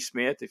Danny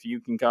Smith. If you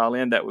can call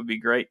in, that would be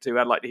great too.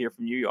 I'd like to hear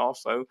from you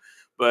also.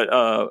 But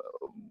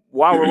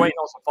while we're waiting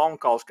on some phone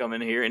calls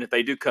coming here, and if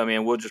they do come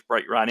in, we'll just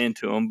break right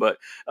into them. But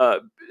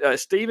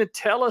Stephen,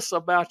 tell us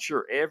about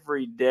your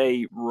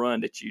everyday run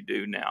that you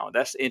do now.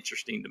 That's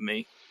interesting to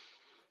me.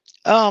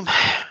 Um,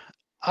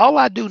 all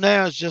I do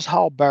now is just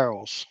haul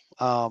barrels,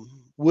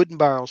 wooden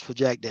barrels for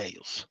Jack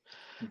Daniels.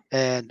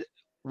 And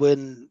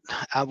when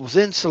I was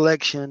in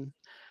selection,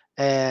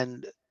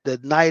 and the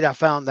night I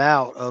found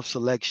out of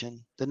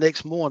selection, the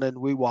next morning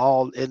we were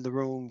all in the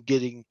room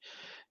getting,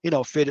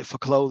 fitted for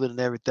clothing and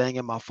everything.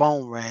 And my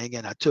phone rang,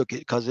 and I took it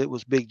because it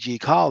was Big G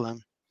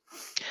calling.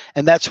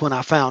 And that's when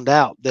I found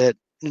out that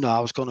I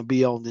was going to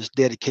be on this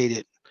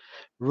dedicated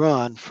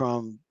run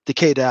from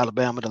Decatur,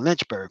 Alabama to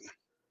Lynchburg.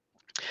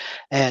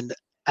 And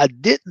I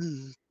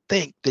didn't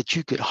think that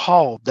you could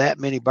haul that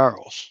many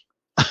barrels.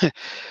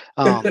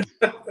 um,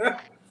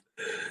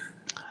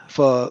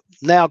 for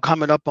now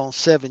coming up on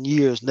 7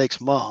 years next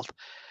month,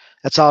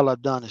 that's all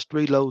I've done is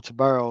 3 loads of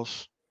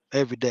barrels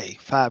every day,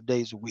 5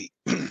 days a week.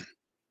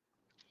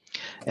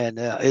 And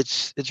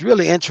it's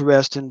really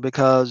interesting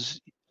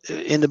because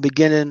in the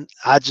beginning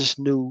I just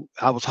knew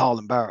I was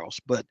hauling barrels,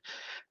 but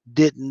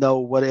didn't know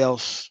what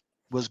else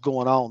was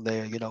going on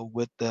there.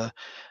 With the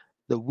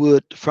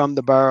wood from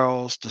the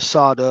barrels, the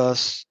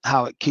sawdust,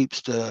 how it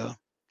keeps the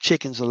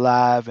chickens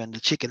alive, and the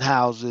chicken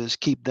houses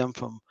keep them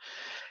from,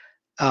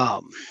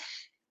 um,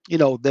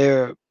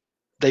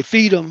 they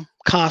feed them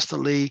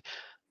constantly.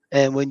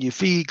 And when you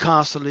feed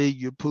constantly,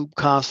 you poop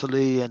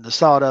constantly, and the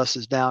sawdust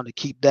is down to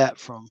keep that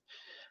from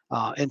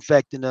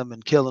infecting them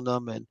and killing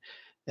them and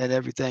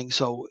everything.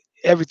 So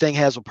everything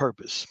has a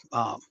purpose.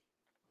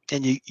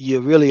 And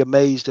you're really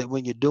amazed that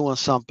when you're doing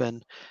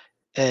something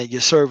and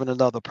you're serving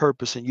another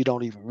purpose and you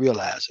don't even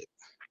realize it.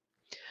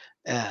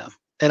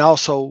 And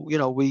also,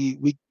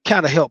 we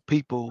kind of help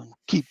people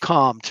keep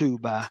calm too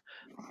by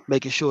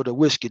making sure the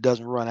whiskey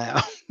doesn't run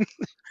out.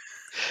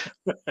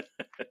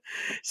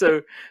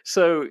 So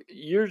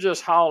you're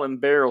just hauling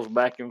barrels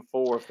back and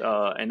forth,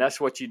 and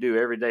that's what you do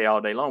every day,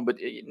 all day long. But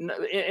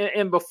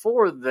and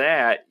before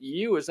that,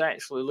 you was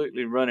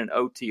absolutely running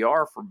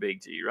OTR for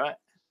Big G, right?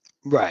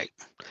 Right.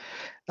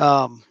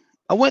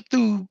 I went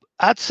through,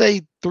 I'd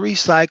say, 3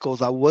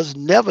 cycles. I was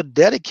never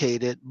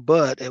dedicated,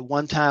 but at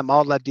one time,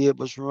 all I did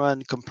was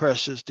run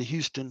compressors to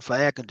Houston for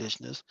air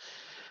conditioners,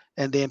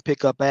 and then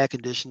pick up air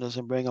conditioners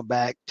and bring them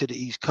back to the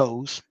East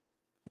Coast.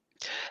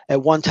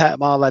 At one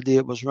time, all I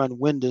did was run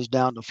windows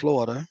down to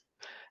Florida,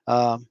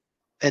 um,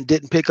 and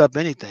didn't pick up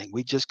anything.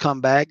 We just come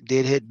back,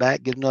 did hit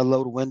back, get another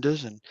load of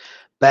windows, and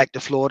back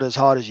to Florida as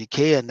hard as you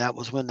can. That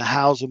was when the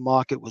housing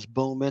market was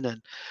booming,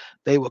 and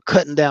they were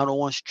cutting down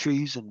orange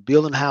trees and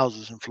building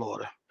houses in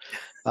Florida.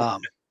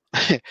 Um,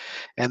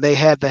 and they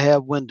had to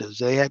have windows.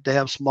 They had to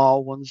have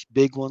small ones,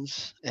 big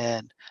ones,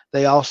 and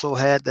they also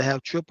had to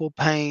have triple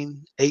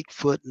pane,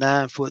 8-foot,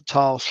 9-foot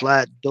tall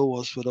slide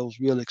doors for those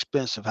real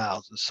expensive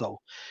houses. So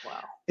Wow.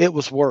 it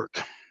was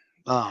work.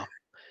 Uh,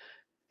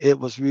 it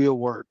was real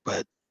work,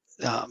 but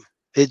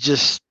it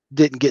just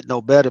didn't get no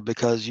better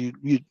because you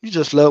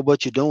just love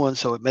what you're doing,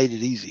 so it made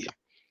it easier.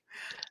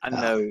 I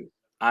know.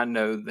 I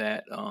know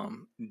that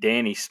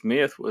Danny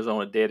Smith was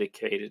on a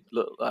dedicated.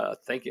 I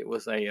think it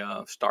was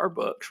a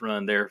Starbucks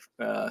run there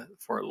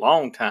for a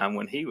long time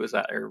when he was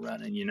out there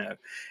running.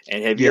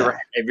 And have you Yeah.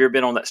 ever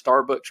been on that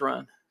Starbucks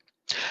run?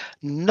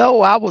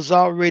 No, I was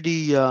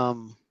already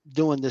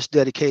doing this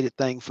dedicated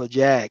thing for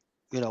Jack.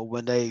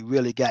 When they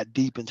really got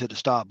deep into the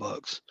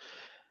Starbucks.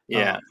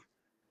 Yeah.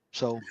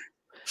 So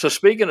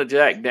speaking of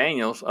Jack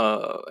Daniels,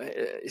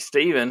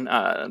 Stephen,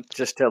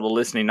 just tell the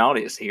listening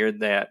audience here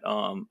that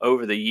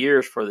over the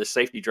years for the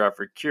Safety Drive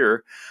for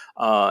Cure,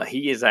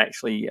 he has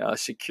actually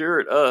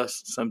secured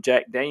us some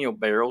Jack Daniel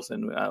barrels,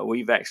 and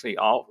we've actually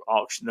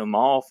auctioned them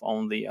off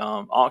on the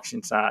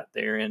auction site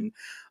there, and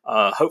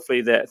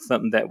hopefully that's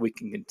something that we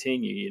can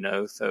continue.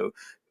 So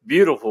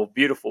beautiful,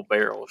 beautiful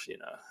barrels,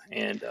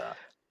 and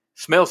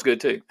smells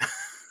good too.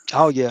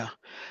 oh yeah,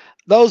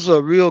 those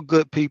are real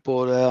good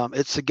people.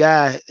 It's a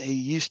guy. He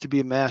used to be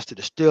a master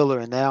distiller,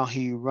 and now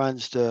he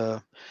runs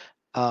the.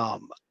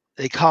 Um,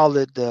 they call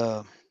it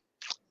the.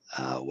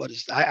 What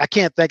is? I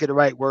can't think of the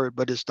right word,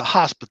 but it's the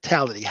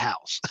hospitality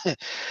house.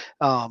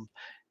 um,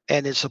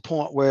 and it's a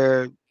point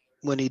where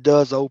when he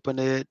does open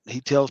it,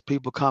 he tells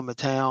people come to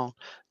town,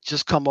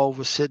 just come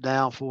over, sit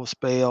down for a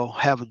spell,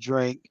 have a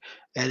drink,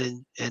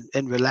 and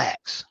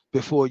relax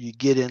before you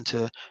get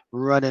into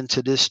running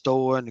to this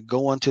store and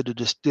going to the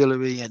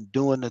distillery and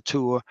doing the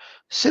tour.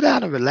 Sit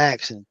down and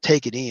relax and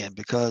take it in,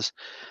 because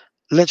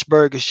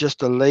Lynchburg is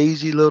just a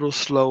lazy little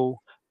slow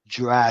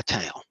dry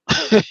town.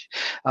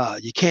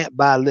 You can't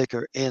buy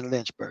liquor in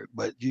Lynchburg,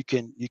 but you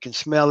can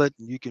smell it,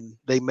 and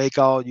they make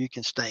all you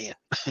can stand.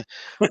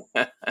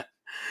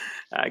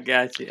 I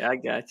got you. I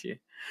got you.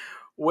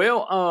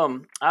 Well,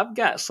 I've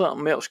got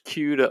something else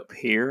queued up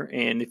here,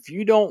 and if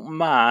you don't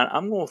mind,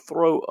 I'm going to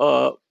throw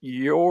up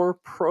your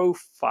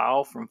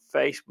profile from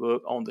Facebook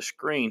on the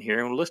screen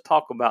here, and let's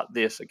talk about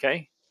this,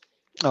 okay?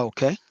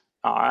 Okay.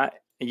 All right.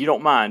 And you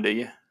don't mind, do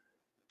you?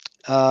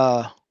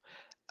 Uh,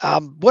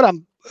 what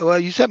I'm well,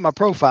 you said my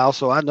profile,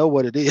 so I know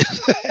what it is.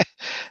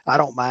 I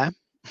don't mind.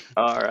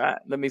 All right.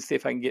 Let me see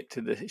if I can get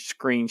to the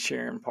screen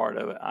sharing part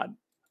of it.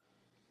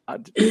 I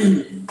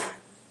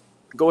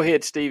go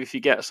ahead, Steve, if you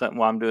got something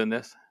while I'm doing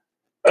this.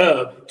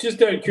 Just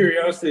out of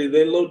curiosity,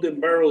 they load them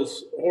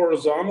barrels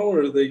horizontal,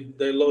 or they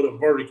load them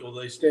vertical?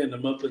 They stand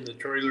them up in the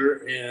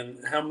trailer, and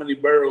how many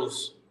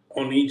barrels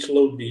on each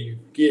load do you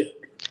get?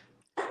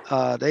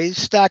 They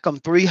stack them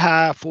 3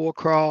 high, 4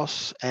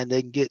 cross, and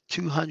they can get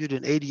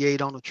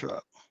 288 on the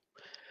truck.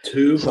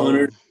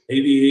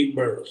 288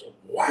 barrels.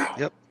 Wow.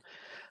 Yep.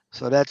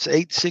 So that's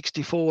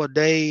 864 a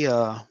day.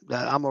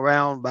 I'm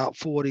around about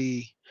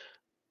 43,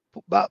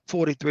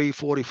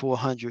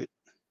 4,400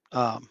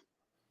 a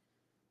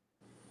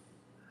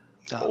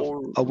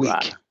week.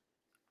 Right.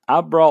 I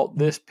brought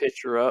this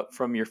picture up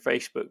from your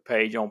Facebook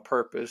page on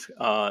purpose.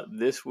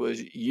 This was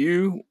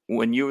you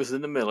when you was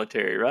in the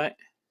military, right?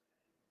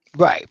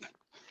 Right.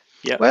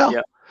 Yeah. Well,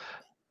 yeah.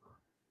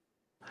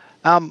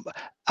 I'm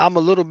a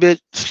little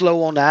bit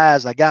slow on the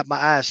eyes. I got my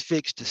eyes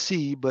fixed to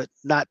see, but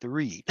not to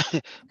read,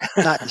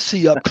 not to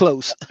see up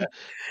close.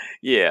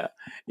 Yeah.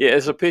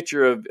 It's a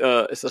picture of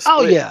it's a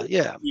Oh split.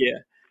 yeah. Yeah,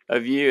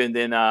 of you, and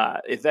then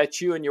is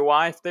that you and your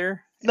wife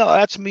there? No,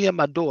 that's me and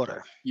my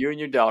daughter. You and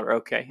your daughter.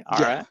 Okay.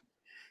 All Yeah. right.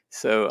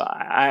 So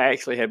I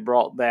actually had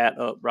brought that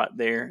up right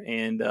there,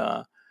 and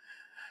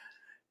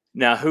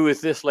now who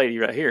is this lady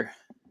right here?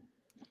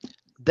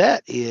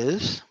 That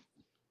is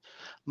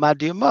my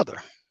dear mother.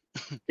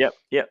 Yep.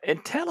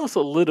 And tell us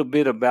a little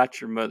bit about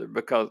your mother,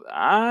 because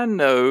I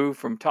know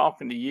from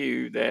talking to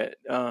you that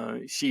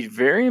she's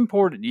very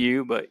important to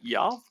you, but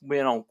y'all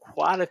been on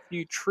quite a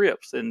few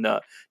trips. And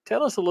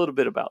tell us a little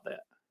bit about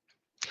that.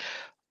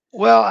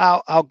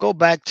 Well, I'll go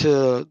back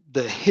to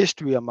the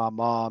history of my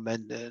mom,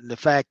 and the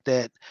fact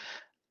that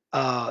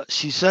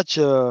she's such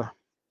a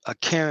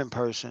caring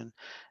person,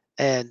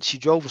 and she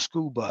drove a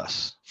school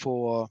bus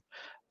for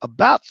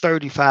about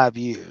 35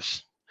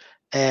 years.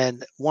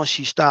 And once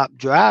she stopped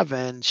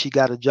driving, she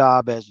got a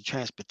job as a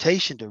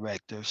transportation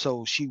director.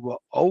 So she was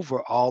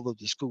over all of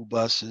the school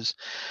buses,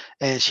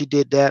 and she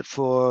did that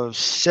for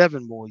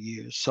 7 more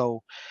years.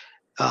 So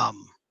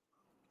um,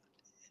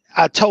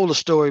 I told a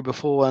story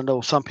before. I know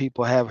some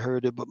people have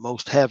heard it, but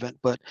most haven't.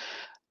 But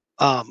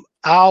I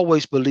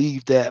always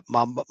believed that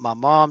my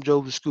mom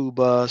drove a school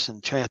bus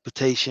and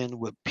transportation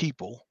with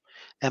people,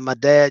 and my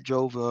dad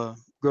drove a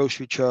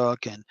grocery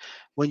truck. And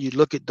when you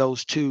look at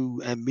those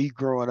two, and me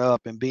growing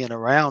up and being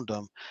around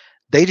them,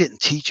 they didn't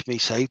teach me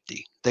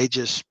safety. They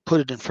just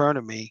put it in front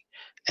of me.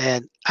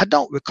 And I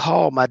don't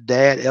recall my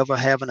dad ever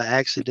having an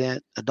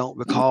accident. I don't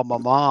recall my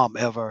mom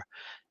ever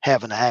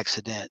having an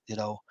accident.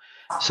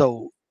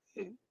 So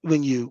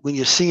when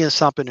you're seeing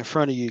something in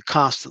front of you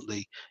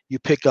constantly, you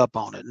pick up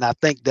on it. And I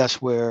think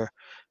that's where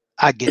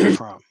I get it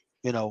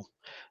you know,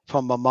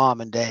 from my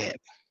mom and dad.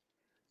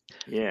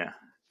 Yeah,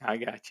 I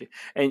got you.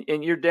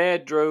 And your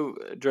dad drove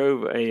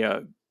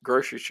a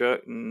grocery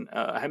truck, and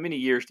how many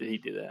years did he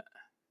do that?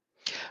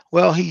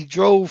 Well, he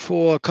drove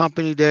for a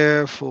company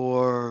there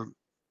from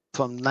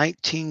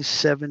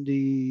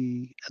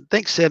 1970, I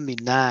think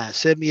 79,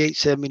 78,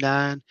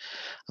 79,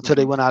 until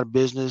they Mhm. went out of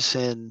business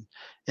in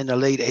the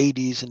late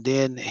 80s. And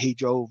then he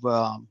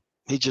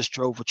just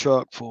drove a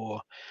truck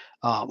for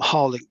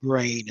hauling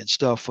grain and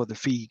stuff for the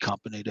feed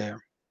company there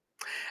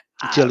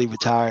until I he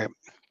retired.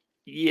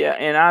 Yeah,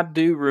 and I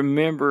do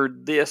remember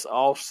this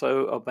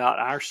also about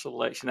our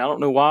selection. I don't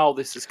know why all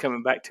this is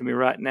coming back to me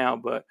right now,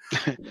 but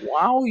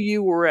while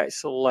you were at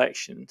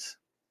selections,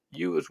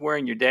 you was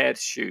wearing your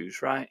dad's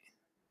shoes, right?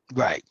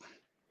 Right.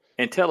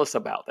 And tell us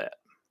about that.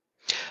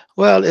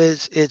 Well,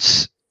 it's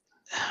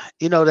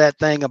that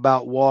thing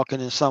about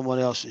walking in someone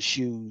else's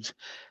shoes,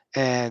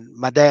 and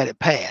my dad had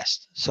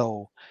passed,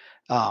 so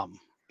um,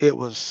 it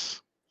was,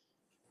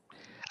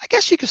 I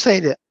guess you could say,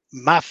 that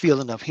my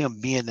feeling of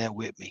him being there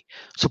with me,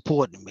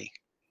 supporting me.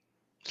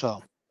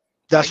 So I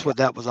that's got, what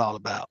that was all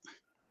about.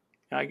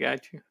 I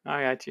got you.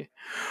 I got you.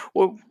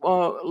 Well,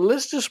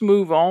 let's just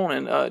move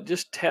on and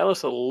just tell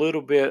us a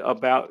little bit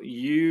about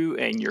you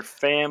and your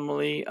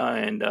family,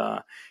 and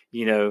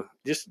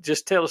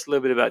just tell us a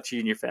little bit about you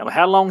and your family.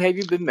 How long have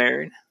you been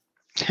married?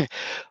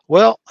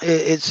 Well,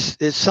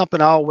 it's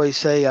something I always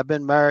say. I've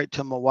been married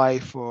to my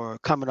wife for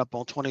coming up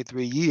on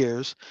 23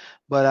 years,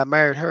 but I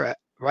married her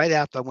right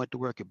after I went to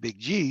work at Big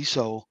G,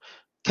 so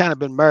kind of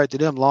been married to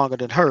them longer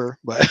than her.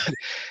 But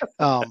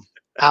um,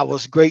 I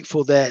was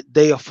grateful that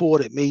they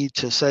afforded me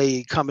to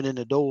say coming in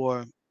the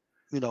door,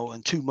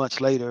 and 2 months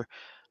later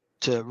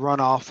to run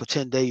off for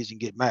 10 days and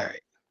get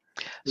married.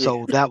 Yeah.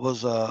 So that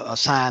was a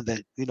sign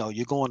that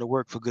you're going to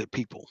work for good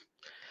people.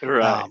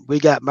 Right.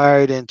 We got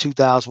married in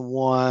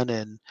 2001,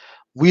 and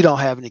we don't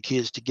have any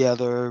kids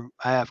together.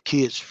 I have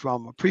kids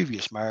from a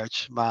previous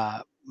marriage.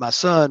 My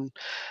son,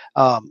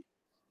 um,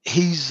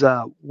 he's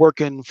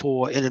working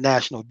for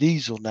International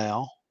Diesel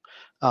now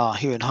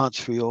here in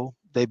Huntsville.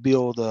 They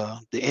build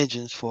the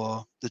engines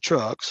for the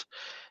trucks,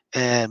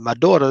 and my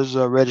daughter's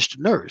a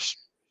registered nurse,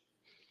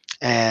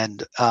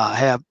 and I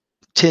have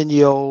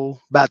 10-year-old,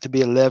 about to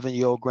be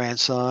 11-year-old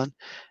grandson,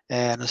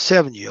 and a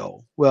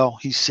 7-year-old. Well,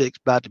 he's 6,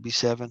 about to be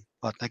 7.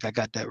 I think I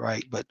got that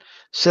right, but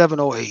 7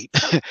 or 8.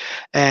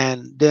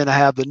 And then I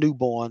have the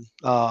newborn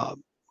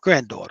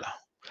granddaughter.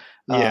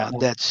 Yeah.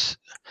 That's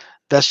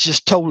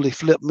just totally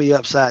flipped me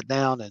upside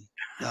down, and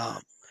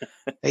um,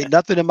 ain't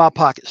nothing in my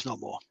pockets no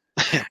more.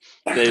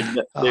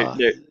 uh,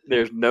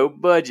 There's no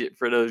budget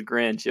for those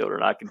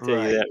grandchildren. I can tell you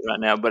right, that right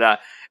now. But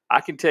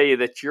I can tell you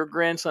that your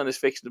grandson is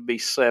fixing to be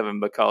 7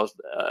 because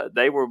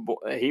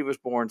he was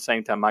born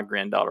same time my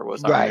granddaughter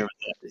was. I right, remember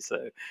that.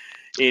 So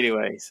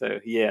anyway, so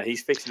yeah,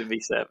 he's fixing to be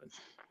 7.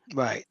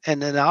 right.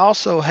 And then I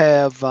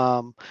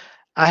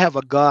have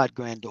a god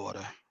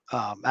granddaughter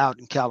out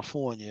in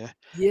California.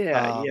 Yeah,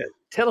 yeah. Um,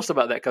 Tell us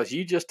about that because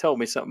you just told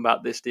me something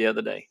about this the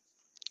other day.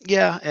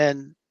 Yeah,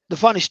 and the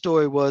funny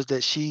story was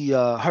that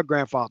her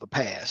grandfather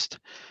passed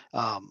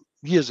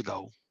years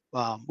ago.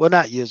 Well,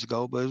 not years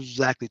ago, but it was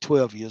exactly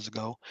 12 years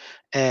ago.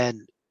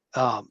 And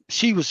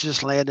she was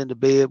just laying in the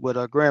bed with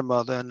her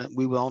grandmother, and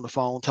we were on the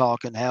phone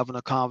talking, having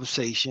a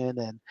conversation.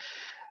 And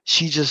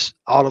she just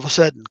all of a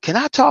sudden, can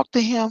I talk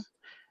to him?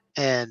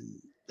 And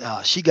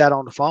she got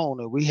on the phone,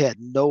 and we had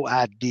no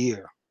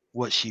idea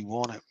what she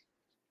wanted.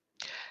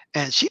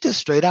 And she just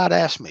straight out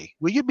asked me,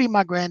 "Will you be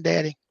my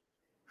granddaddy?"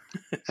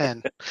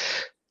 And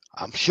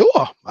I'm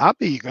sure I'll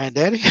be your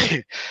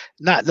granddaddy,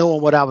 not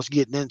knowing what I was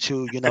getting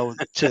into,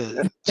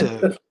 to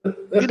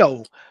you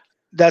know,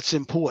 that's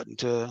important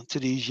to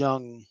these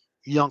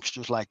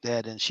youngsters like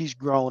that. And she's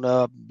grown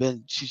up,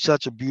 she's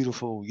such a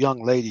beautiful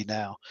young lady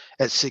now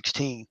at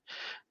 16.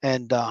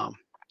 And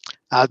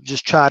I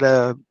just try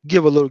to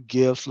give a little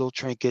gifts, little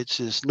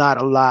trinkets. It's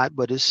not a lot,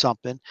 but it's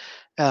something.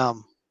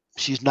 Um,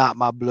 she's not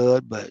my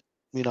blood, but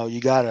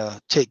you gotta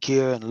take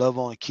care and love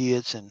on the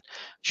kids and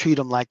treat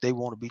them like they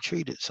want to be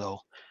treated. So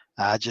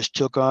I just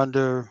took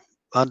her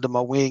under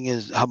my wing.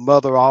 As her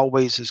mother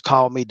always has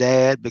called me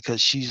dad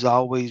because she's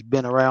always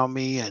been around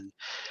me and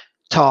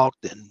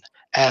talked and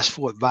asked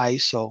for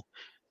advice. So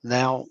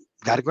now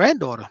got a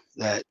granddaughter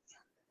that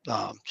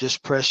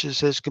just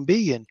precious as can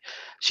be, and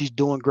she's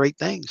doing great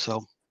things.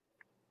 So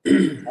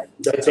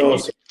That's And you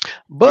awesome. and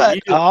but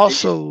you I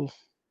just also,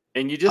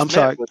 and you I'm just met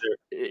sorry, with her.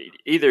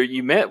 Either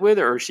you met with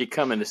her or is she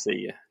coming to see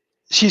you.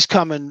 she's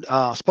coming,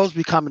 supposed to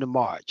be coming in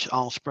March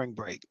on spring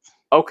break.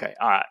 Okay,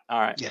 all right,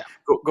 all right. Yeah,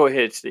 Go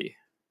ahead, Steve.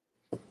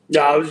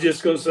 Yeah, I was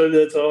just going to say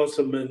that's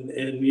awesome,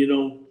 and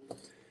we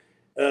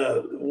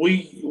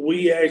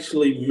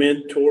actually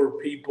mentor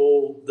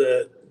people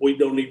that we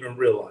don't even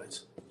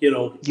realize.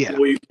 yeah,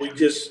 We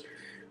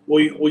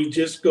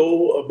just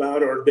go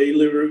about our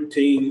daily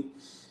routine,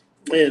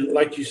 and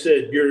like you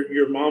said,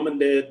 your mom and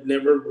dad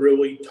never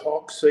really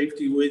talked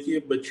safety with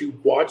you, but you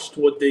watched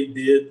what they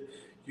did.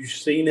 You've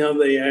seen how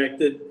they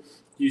acted.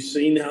 You've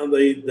seen how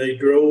they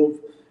drove,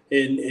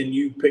 and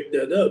you picked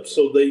that up.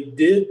 So they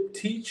did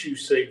teach you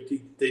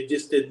safety. They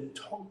just didn't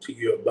talk to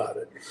you about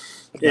it.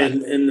 right.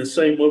 And the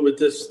same way with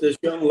this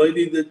young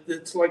lady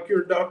that's like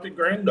your adopted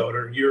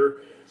granddaughter.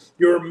 You're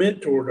a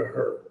mentor to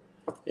her,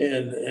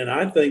 and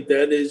I think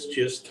that is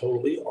just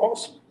totally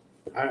awesome.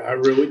 I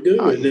really do,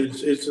 Oh and yeah,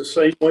 it's the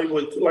same way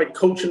with like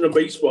coaching a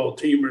baseball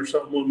team or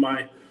something. When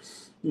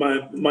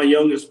my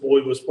youngest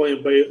boy was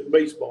playing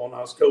baseball and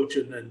I was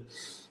coaching, and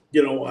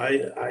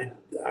I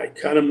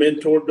kind of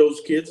mentored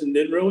those kids and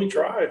didn't really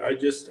try. I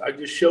just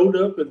showed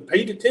up and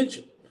paid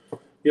attention.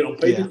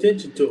 Paid yeah.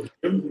 attention to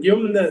them,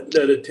 give them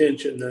that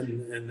attention,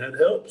 and that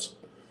helps.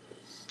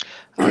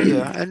 Oh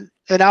yeah,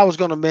 and I was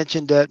going to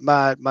mention that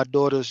my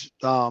daughter's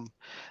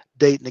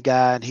dating a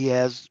guy, and he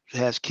has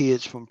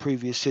kids from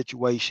previous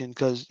situation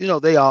because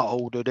they are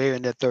older, they're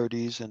in their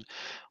 30s, and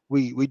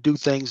we do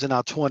things in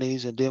our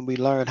 20s, and then we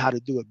learn how to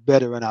do it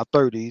better in our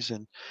 30s,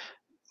 and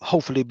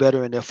hopefully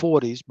better in their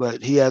 40s.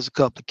 But he has a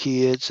couple of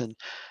kids, and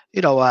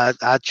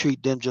I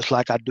treat them just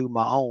like I do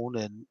my own,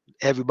 and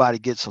everybody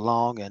gets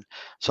along. And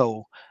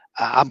so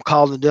I'm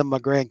calling them my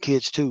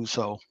grandkids too.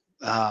 So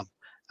um,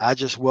 I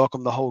just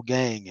welcome the whole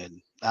gang,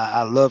 and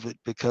I love it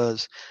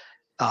because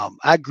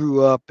I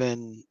grew up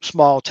in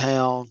small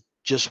town,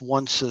 just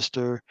one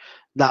sister,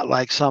 not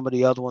like some of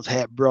the other ones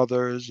had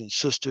brothers and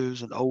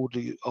sisters and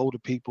older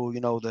people,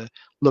 to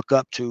look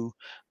up to.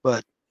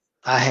 But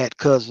I had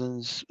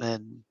cousins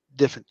and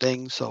different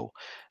things. So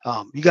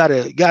you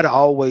gotta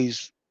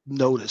always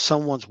know that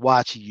someone's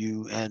watching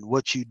you, and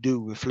what you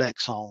do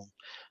reflects on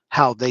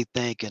how they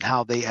think and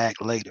how they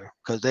act later,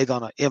 because they're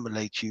gonna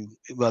emulate you,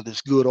 whether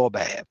it's good or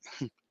bad.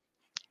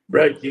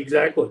 Right,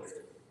 exactly.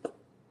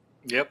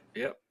 Yep,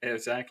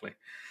 exactly.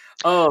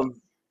 Go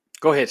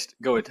ahead,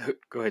 go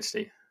ahead,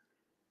 Steve.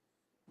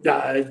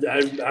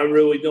 I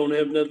really don't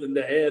have nothing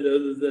to add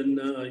other than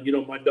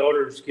my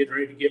daughter's getting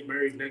ready to get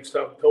married next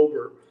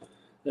October,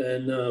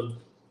 and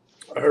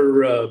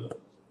her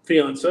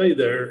fiance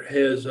there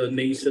has a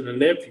niece and a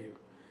nephew,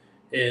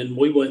 and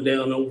we went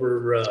down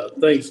over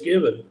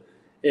Thanksgiving,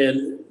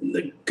 and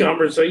the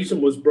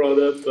conversation was brought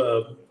up.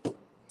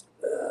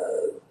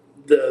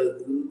 The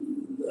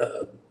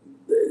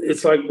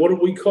It's like, what do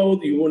we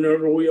call you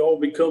whenever we all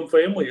become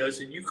family? I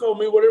said, you call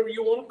me whatever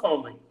you want to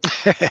call me.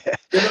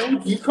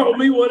 You call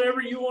me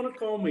whatever you want to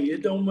call me.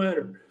 It don't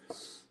matter.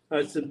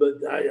 I said, but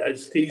I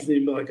was teasing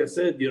him, like I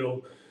said,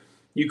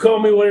 you call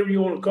me whatever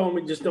you want to call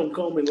me, just don't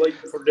call me late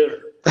for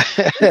dinner.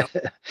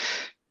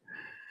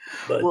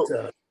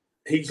 But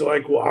he's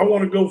like, well, I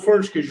want to go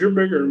first because you're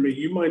bigger than me.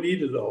 You might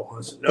eat it all.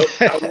 I said, nope,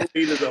 I won't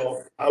eat it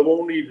all. I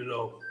won't eat it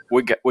all.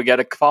 We got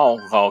a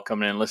phone call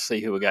coming in. Let's see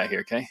who we got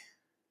here. Okay.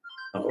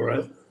 All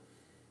right.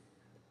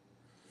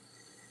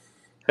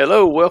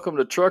 Hello, welcome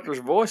to Truckers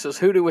Voices.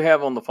 Who do we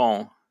have on the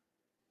phone?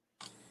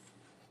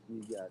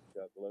 You got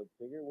Chuck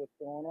Loadfigure. What's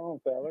going on,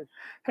 fellas?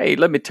 Hey,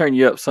 let me turn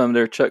you up some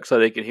there, Chuck, so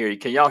they can hear you.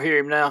 Can y'all hear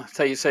him now?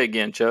 Say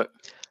again, Chuck.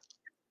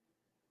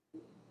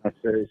 I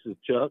said, this is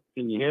Chuck.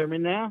 Can you hear me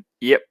now?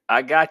 Yep,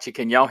 I got you.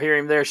 Can y'all hear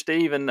him there,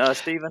 Steve and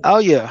Steven? Oh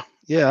yeah.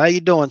 How you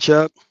doing,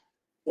 Chuck?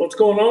 What's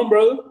going on,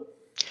 brother?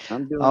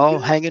 I'm doing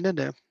good. Hanging in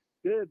there.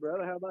 Good,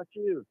 brother. How about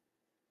you?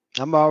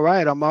 I'm all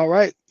right.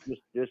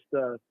 Just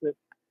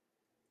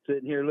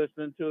sitting here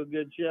listening to a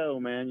good show,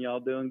 man. Y'all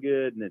doing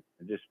good, and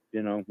I just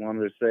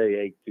wanted to say,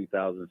 hey,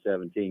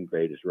 2017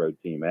 greatest road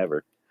team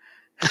ever.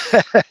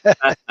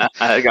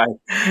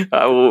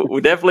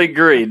 We definitely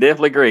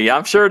agree.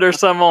 I'm sure there's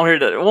some on here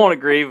that won't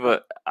agree,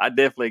 but I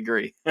definitely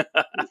agree. Yeah,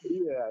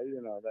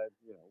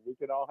 we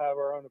can all have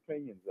our own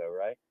opinions, though,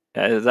 right?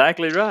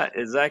 Exactly right.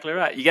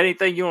 You got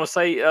anything you want to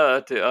say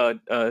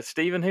to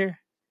Steven here?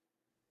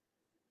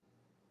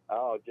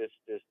 Oh, just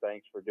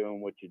thanks for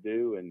doing what you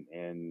do,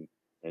 and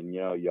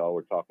y'all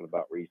were talking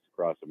about Reese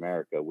Across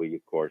America.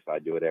 Of course, I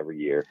do it every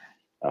year,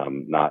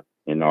 not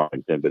in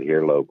Arlington, but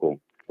here local.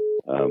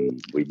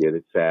 We did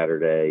it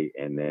Saturday,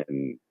 and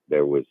then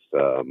there was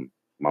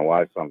my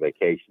wife's on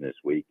vacation this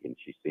week, and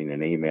she's seen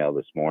an email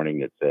this morning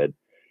that said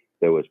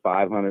there was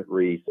 600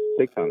 Reese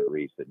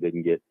that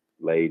didn't get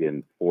laid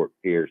in Fort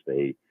Pierce.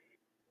 They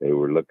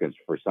were looking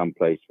for some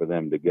place for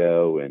them to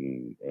go,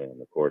 and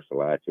of course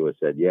Alachua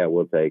said, yeah,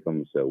 we'll take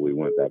them. So we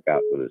went back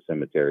out to the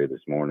cemetery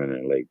this morning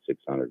and laid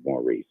 600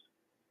 more Reese.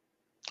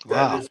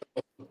 Wow.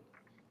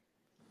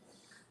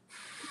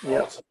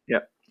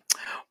 Yep.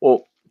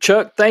 Well,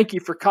 Chuck, thank you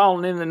for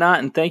calling in tonight,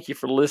 and thank you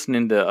for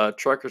listening to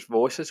Truckers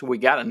Voices. We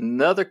got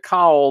another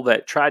call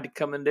that tried to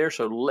come in there,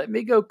 so let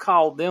me go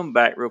call them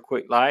back real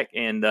quick,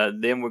 and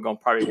then we're going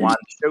to probably wind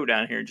the show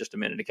down here in just a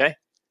minute, okay?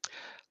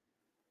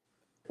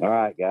 All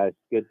right, guys.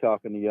 Good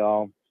talking to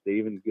y'all.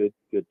 Steven, good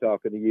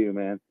talking to you,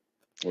 man.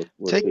 We'll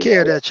Take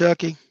care of that,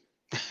 Chucky.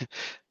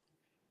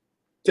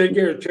 Take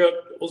care, Chuck.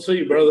 We'll see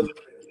you, brother.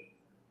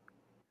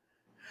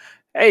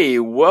 Hey,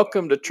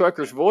 welcome to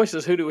Truckers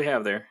Voices. Who do we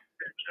have there?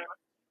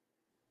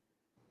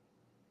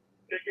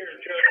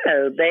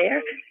 Hello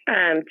there.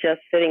 I'm just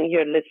sitting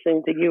here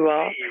listening to you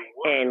all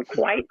and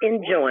quite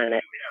enjoying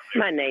it.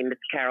 My name is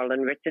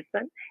Carolyn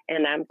Richardson,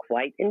 and I'm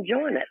quite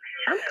enjoying it.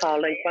 I'm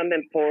calling from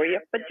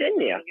Emporia,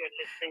 Virginia.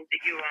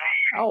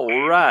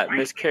 All right,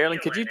 Miss Carolyn,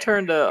 could you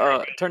turn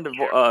the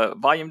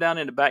volume down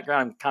in the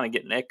background? I'm kind of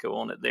getting echo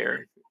on it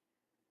there.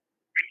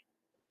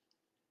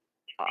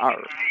 All right,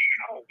 Miss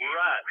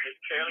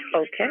Carolyn, could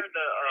you turn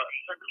the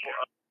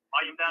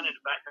volume down in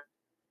the background?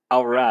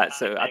 All right,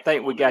 so I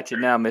think we got you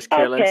now, Miss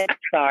Carolyn. Okay,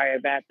 sorry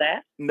about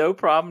that. No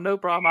problem.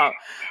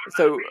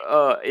 So,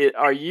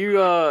 are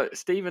you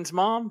Steven's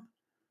mom?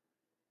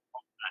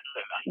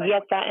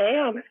 Yes, I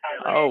am.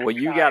 Oh, well,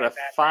 you got a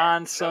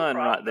fine son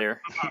right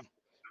there.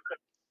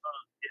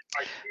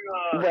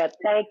 Well,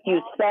 thank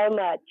you so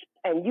much,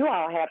 and you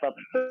all have a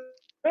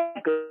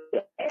very good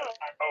day.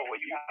 Oh, well,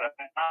 you got a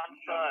fine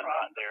son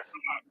right there.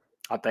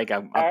 I think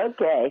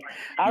Okay.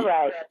 All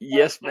right.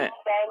 Yes, ma'am.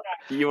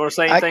 You want to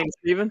say anything,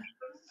 Steven?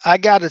 I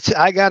gotta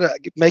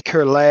make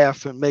her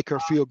laugh and make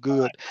her feel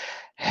good.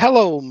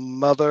 Hello,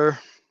 mother.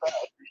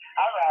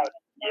 All right.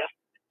 Yes.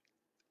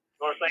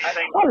 You want to say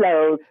anything?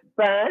 Hello,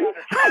 son.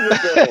 How you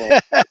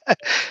doing?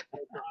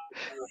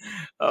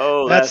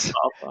 Oh, that's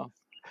awesome.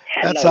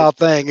 That's our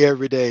thing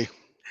every day.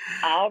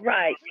 All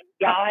right.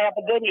 Y'all have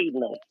a good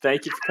evening.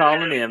 Thank you for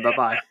calling in.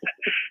 Bye-bye.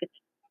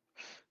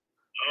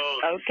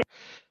 Okay.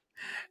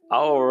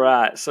 All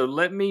right. So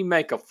let me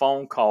make a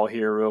phone call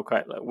here real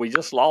quick. We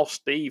just lost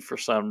Steve for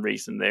some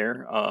reason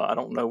there. I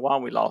don't know why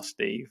we lost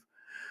Steve,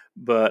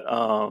 but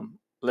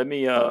Let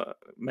me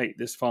make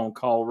this phone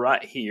call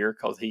right here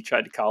because he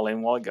tried to call in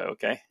a while ago.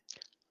 Okay.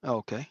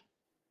 Okay.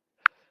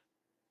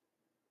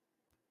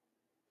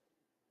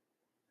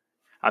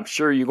 I'm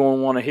sure you're going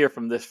to want to hear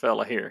from this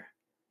fella here.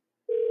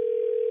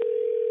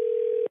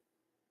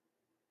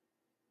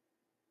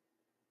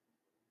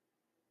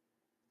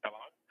 Hello?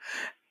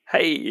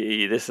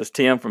 Hey, this is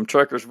Tim from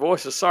Truckers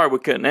Voices. Sorry we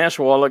couldn't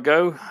answer a while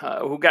ago.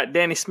 We got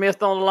Danny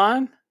Smith on the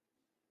line.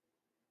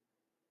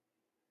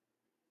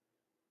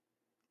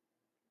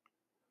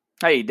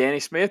 Hey, Danny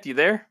Smith, you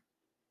there?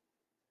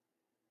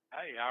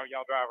 Hey, how are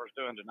y'all drivers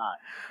doing tonight?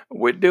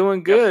 We're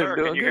doing Yes, good. sir.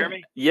 Doing Can you good. hear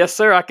me? Yes,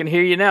 sir. I can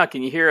hear you now.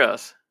 Can you hear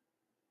us?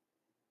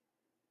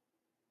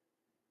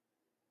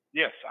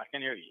 Yes, I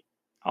can hear you.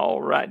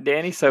 All right,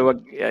 Danny. So,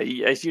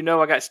 as you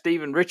know, I got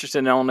Stephen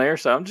Richardson on there,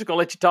 so I'm just going to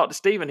let you talk to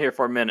Stephen here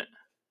for a minute.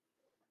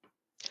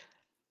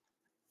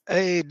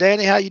 Hey,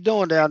 Danny, how you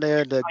doing down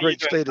there in the How you great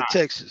doing state of tonight?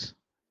 Texas?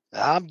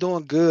 I'm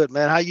doing good,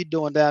 man. How you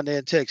doing down there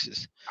in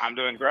Texas? I'm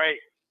doing great.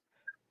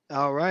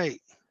 All right.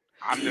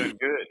 I'm doing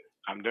good.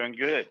 I'm doing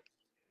good.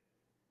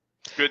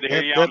 Good to hear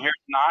That, you that, on here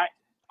tonight.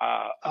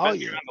 I've oh,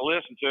 been yeah. trying to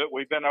listen to it.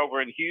 We've been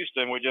over in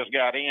Houston. We just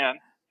got in.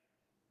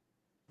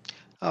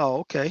 Oh,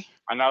 okay.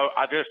 I know.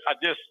 I just.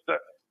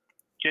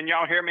 Can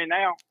y'all hear me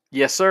now?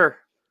 Yes, sir.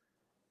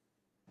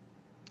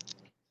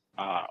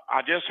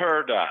 I just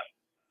heard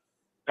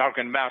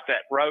talking about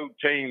that road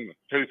team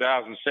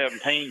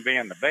 2017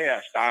 being the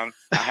best. I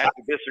have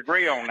to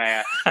disagree on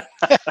that.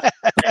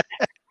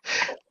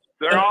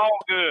 They're all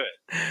good.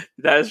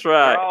 That's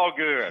right. They're all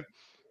good.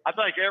 I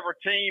think every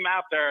team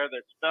out there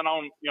that's been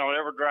on,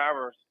 every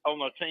driver on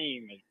the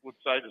team would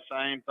say the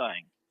same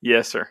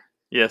thing.Es, sir.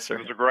 Yes, sir.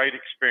 It was a great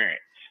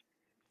experience.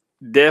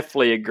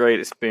 Definitely a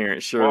great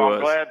experience. Sure well, was.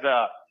 I'm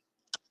glad.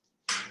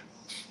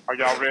 Are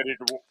y'all ready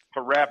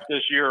to wrap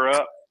this year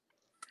up?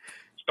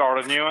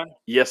 Start a new one?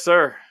 Yes,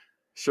 sir.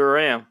 Sure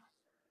am.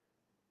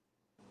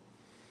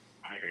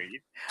 I hear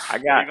you. I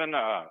got. Even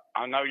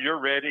I know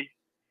you're ready.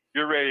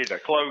 You're ready to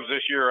close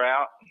this year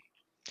out.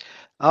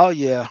 Oh,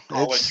 yeah.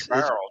 All in your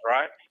barrels,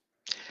 right?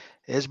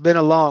 It's been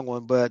a long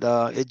one, but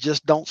it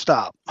just don't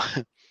stop.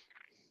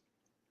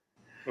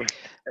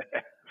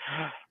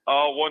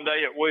 Oh, one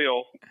day it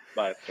will,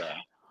 but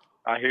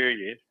I hear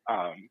you.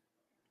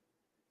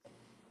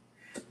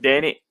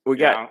 Danny, we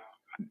got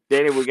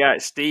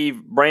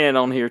Steve Brand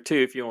on here too.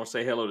 If you want to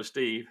say hello to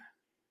Steve.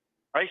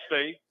 Hey,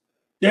 Steve.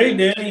 Hey,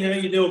 Danny, how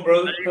you doing,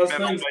 brother? Steve's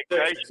been on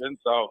vacation,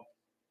 so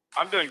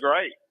I'm doing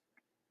great.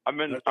 I'm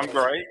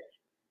great.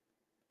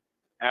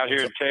 Out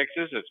here in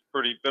Texas, it's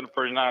been a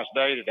pretty nice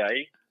day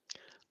today.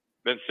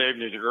 Been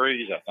 70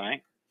 degrees, I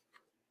think.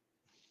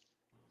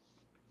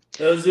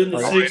 I was in the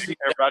 60s.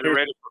 Everybody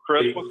ready for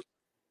Christmas?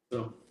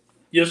 So,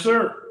 yes,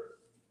 sir.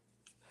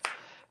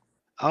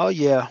 Oh,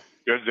 yeah.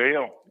 Good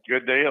deal.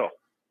 Good deal.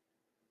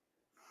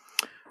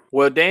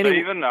 Well, Danny,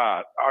 Stephen,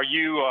 are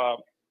you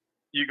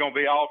going to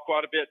be off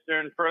quite a bit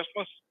during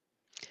Christmas?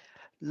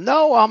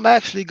 No, I'm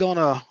actually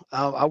gonna.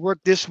 I work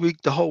this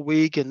week the whole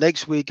week, and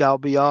next week I'll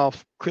be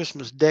off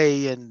Christmas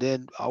Day, and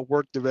then I'll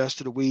work the rest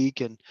of the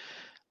week and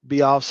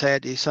be off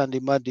Saturday, Sunday,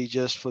 Monday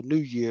just for New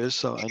Year's.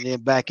 So, and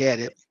then back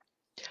at it.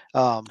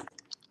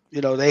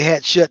 They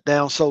had shut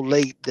down so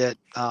late that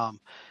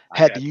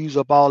had to use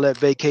up all that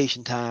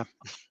vacation time.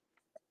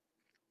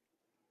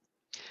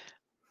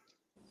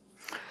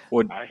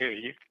 Well, I hear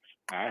you.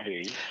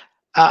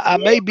 I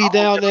may be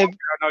down there.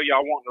 I know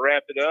y'all want to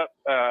wrap it up.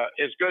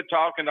 It's good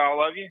talking to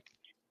all of you.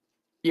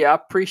 Yeah, I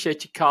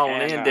appreciate you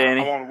calling in,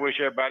 Danny. I want to wish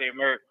everybody a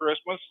Merry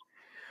Christmas.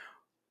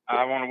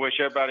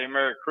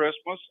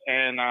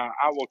 And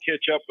I will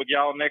catch up with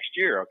y'all next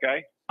year,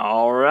 okay?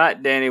 All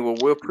right, Danny. Well,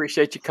 we'll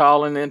appreciate you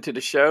calling into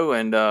the show,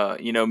 and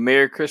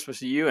Merry Christmas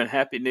to you and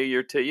Happy New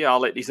Year to you. I'll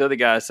let these other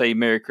guys say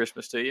Merry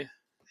Christmas to you.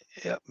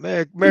 Yeah,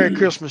 Merry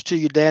Christmas to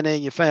you, Danny,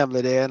 and your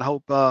family there, and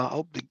hope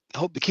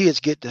the kids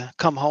get to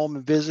come home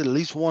and visit, at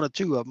least one or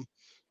two of them.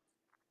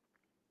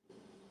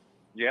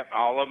 Yep,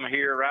 all of them are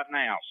here right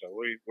now, so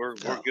we're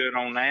good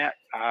on that.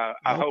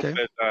 I hope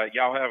that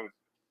y'all have a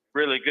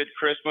really good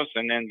Christmas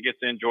and then get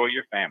to enjoy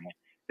your family.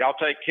 Y'all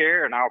take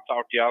care, and I'll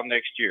talk to y'all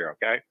next year,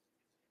 okay?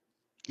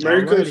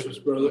 Merry Christmas,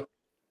 brother.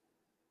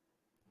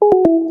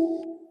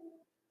 Ho,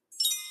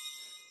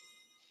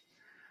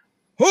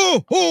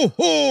 ho,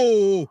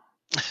 ho!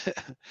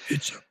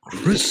 It's a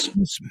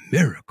Christmas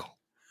miracle.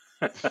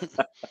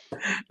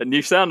 The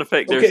new sound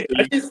effect there, Okay,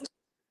 Steve.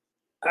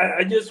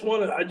 I just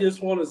want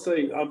to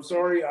say I'm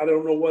sorry. I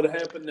don't know what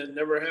happened. That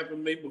never happened to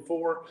me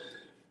before.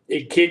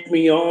 It kicked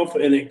me off,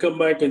 and it come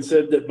back and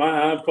said that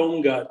my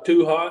iPhone got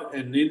too hot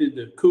and needed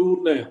to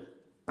cool down.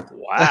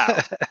 Wow.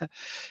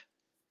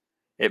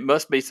 It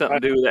must be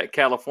something to do with that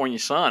California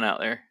sun out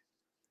there.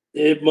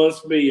 It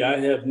must be. I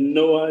have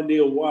no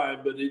idea why,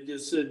 but it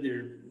just said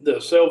the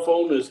cell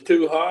phone is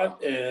too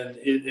hot, and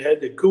it had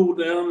to cool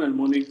down. And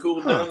when it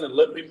cooled down, it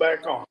let me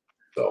back on.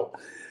 So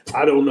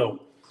I don't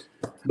know,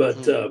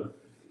 but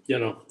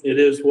it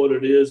is what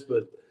it is.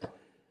 But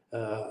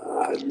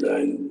I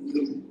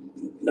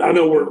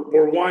know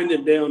we're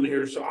winding down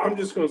here, so I'm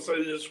just going to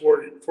say this: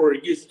 before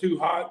it gets too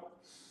hot,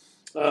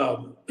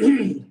 Um,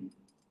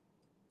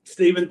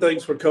 Stephen,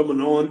 thanks for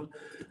coming on.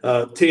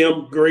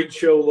 Tim, great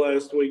show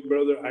last week,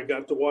 brother. I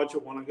got to watch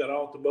it when I got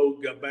off the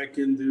boat, got back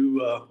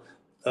into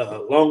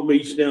Long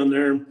Beach down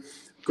there.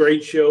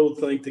 Great show.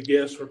 Thank the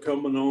guests for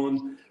coming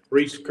on.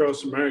 Reach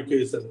Across America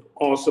is an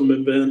awesome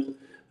event.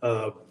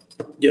 Uh,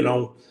 you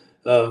know,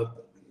 uh,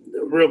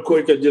 Real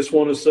quick, I just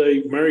want to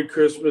say Merry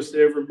Christmas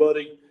to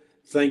everybody.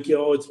 Thank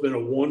y'all. It's been a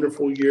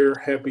wonderful year.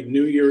 Happy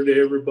New Year to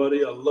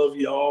everybody. I love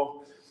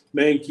y'all.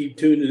 Man, keep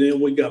tuning in.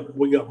 We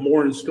got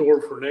more in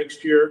store for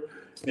next year.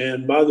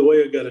 And by the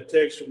way, I got a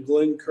text from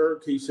Glenn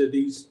Kirk. He said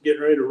he's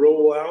getting ready to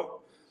roll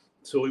out.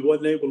 So he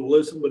wasn't able to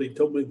listen, but he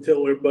told me to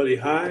tell everybody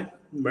hi,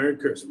 Merry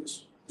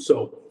Christmas.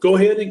 So go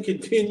ahead and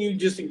continue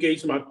just in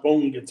case my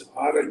phone gets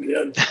hot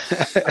again.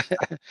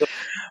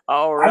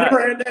 All right. I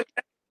never had that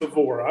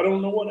before. I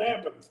don't know what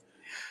happened.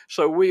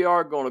 So we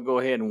are going to go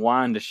ahead and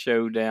wind the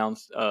show down,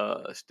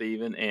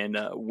 Stephen, and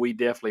we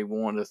definitely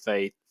want to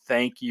say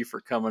thank you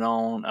for coming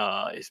on.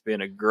 It's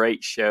been a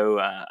great show.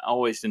 I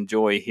always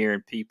enjoy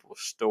hearing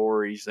people's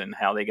stories and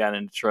how they got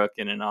into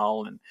trucking and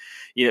all. And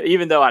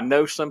even though I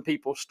know some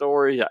people's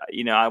stories,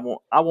 I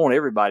want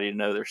everybody to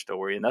know their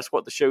story, and that's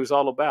what the show's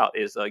all about: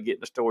 is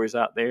getting the stories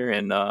out there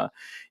and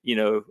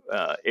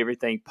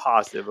everything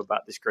positive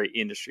about this great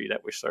industry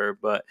that we serve.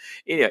 But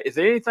is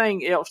there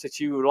anything else that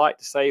you would like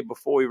to say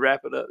before we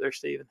wrap it up there,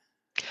 Stephen?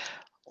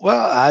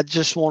 Well, I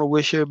just want to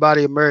wish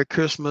everybody a Merry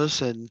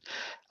Christmas and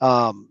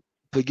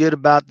forget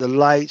about the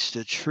lights,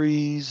 the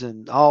trees,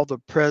 and all the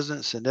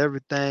presents and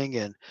everything,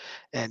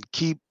 and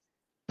keep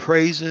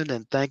praising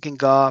and thanking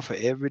God for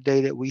every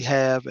day that we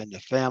have and the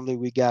family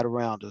we got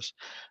around us,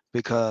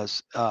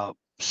 because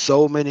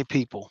so many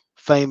people,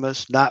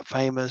 famous, not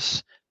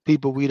famous,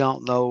 people we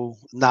don't know,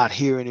 not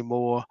here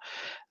anymore,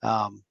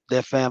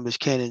 their families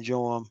can't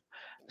enjoy them.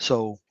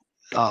 So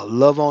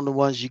love on the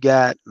ones you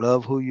got,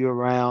 love who you're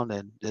around,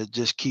 and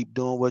just keep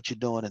doing what you're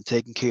doing and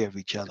taking care of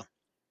each other.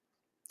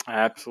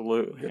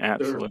 Absolutely, Yes,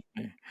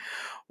 absolutely.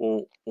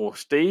 Well,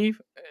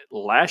 Steve,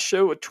 last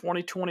show of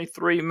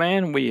 2023,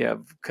 man. We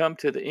have come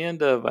to the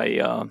end of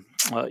a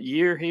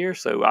year here,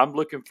 so I'm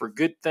looking for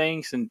good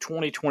things in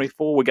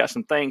 2024. We got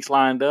some things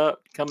lined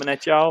up coming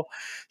at y'all,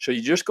 so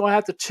you're just gonna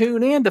have to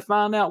tune in to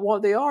find out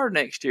what they are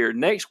next year.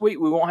 Next week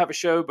we won't have a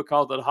show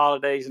because of the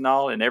holidays and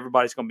all, and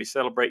everybody's gonna be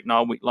celebrating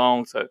all week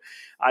long. So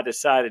I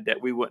decided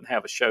that we wouldn't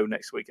have a show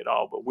next week at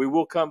all, but we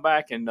will come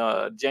back in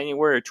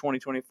January of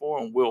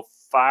 2024, and we'll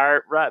fire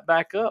it right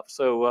back up.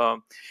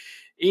 So.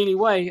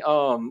 Anyway,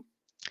 we'll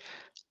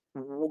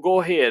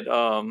go ahead,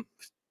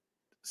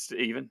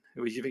 Stephen.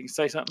 If you can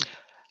say something.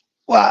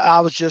 Well, I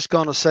was just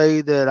going to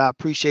say that I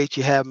appreciate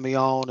you having me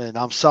on, and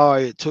I'm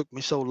sorry it took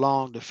me so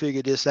long to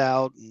figure this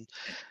out. And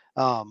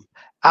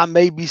I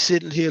may be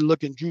sitting here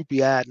looking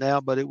droopy-eyed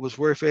now, but it was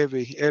worth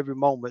every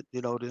moment,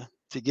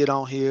 to get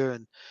on here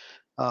and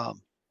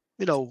um,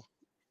 you know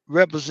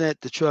represent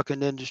the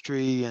trucking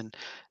industry and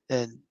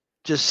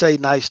just say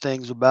nice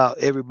things about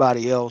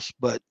everybody else,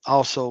 but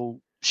also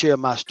share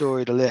my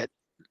story to let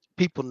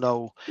people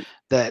know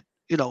that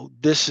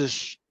this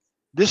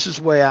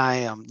is where I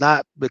am,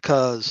 not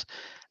because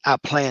I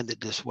planned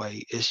it this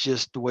way. It's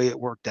just the way it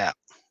worked out.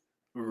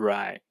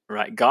 Right,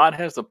 right. God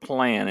has a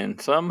plan, and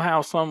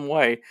somehow, some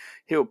way,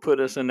 He'll put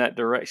us in that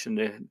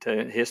direction.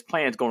 To His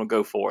plan's going to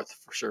go forth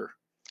for sure.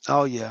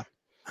 Oh yeah.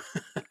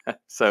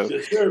 So.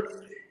 yes,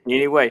 sir.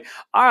 Anyway,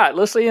 all right,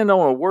 let's end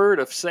on a word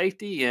of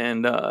safety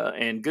and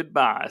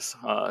goodbyes.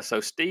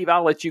 So, Steve,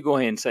 I'll let you go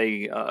ahead and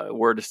say a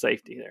word of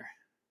safety there.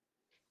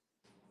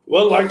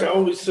 Well, like I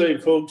always say,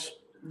 folks,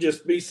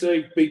 just be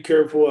safe, be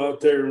careful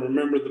out there, and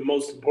remember the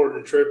most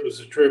important trip is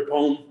a trip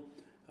home.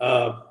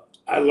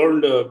 I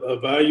learned a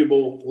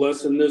valuable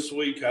lesson this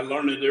week. I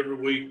learn it every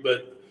week,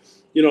 but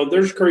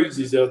there's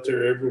crazies out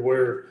there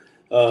everywhere.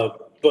 Uh,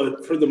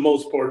 but for the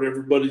most part,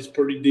 everybody's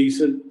pretty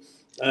decent,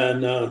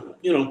 and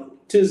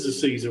tis the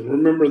season.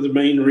 Remember the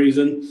main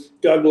reason.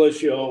 God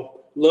bless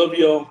y'all. Love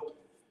y'all.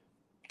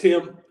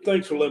 Tim,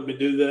 thanks for letting me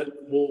do that.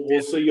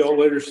 We'll see y'all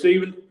later,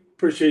 Stephen.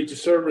 Appreciate your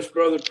service,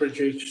 brother.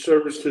 Appreciate your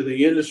service to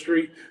the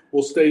industry.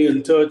 We'll stay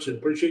in touch and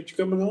appreciate you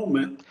coming on,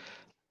 man.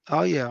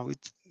 Oh yeah.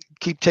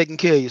 Keep taking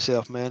care of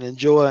yourself, man.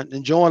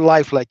 Enjoying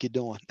life like you're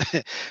doing.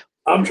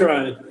 I'm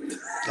trying.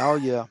 Oh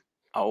yeah.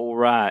 All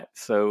right.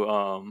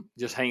 So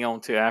just hang on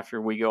to after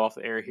we go off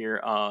the air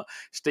here.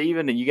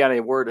 Stephen, and you got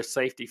a word of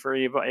safety for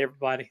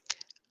everybody?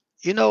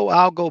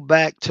 I'll go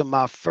back to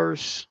my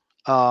first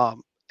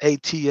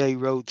ATA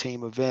road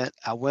team event.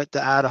 I went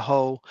to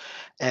Idaho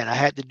and I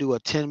had to do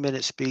a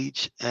 10-minute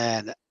speech.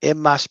 And in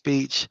my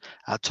speech,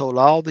 I told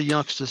all the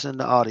youngsters in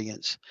the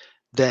audience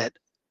that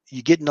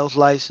you're getting those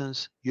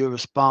licenses, you're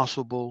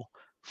responsible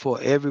for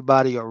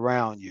everybody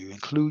around you,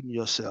 including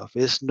yourself.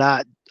 It's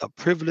not a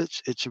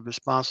privilege, it's a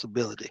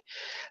responsibility.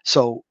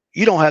 So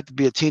you don't have to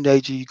be a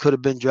teenager. You could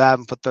have been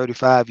driving for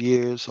 35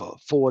 years or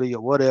 40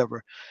 or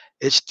whatever.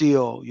 It's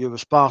still, you're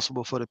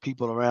responsible for the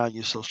people around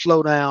you. So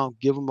slow down,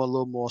 give them a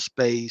little more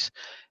space.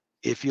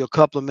 If you're a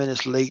couple of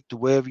minutes late to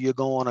wherever you're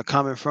going or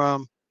coming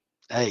from,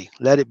 hey,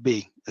 let it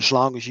be, as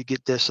long as you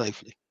get there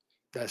safely.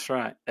 That's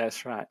right.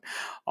 That's right.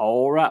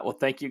 All right. Well,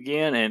 thank you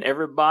again. And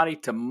everybody,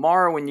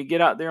 tomorrow when you get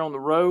out there on the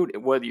road,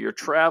 whether you're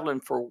traveling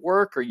for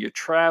work or you're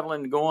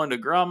traveling going to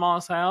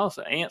grandma's house,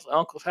 aunt's,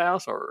 uncle's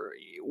house, or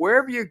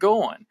wherever you're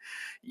going,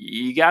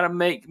 you got to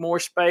make more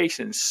space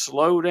and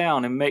slow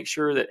down and make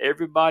sure that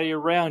everybody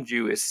around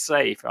you is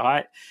safe. All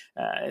right.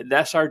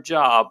 That's our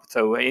job.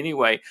 So,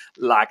 anyway,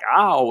 like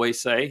I always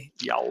say,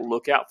 y'all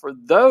look out for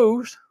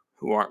those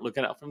who aren't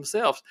looking out for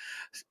themselves.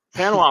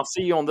 Panel, I'll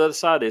see you on the other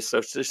side of this,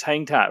 so just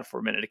hang tight for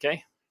a minute,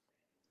 okay?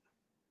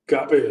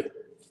 Copy.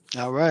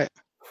 All right.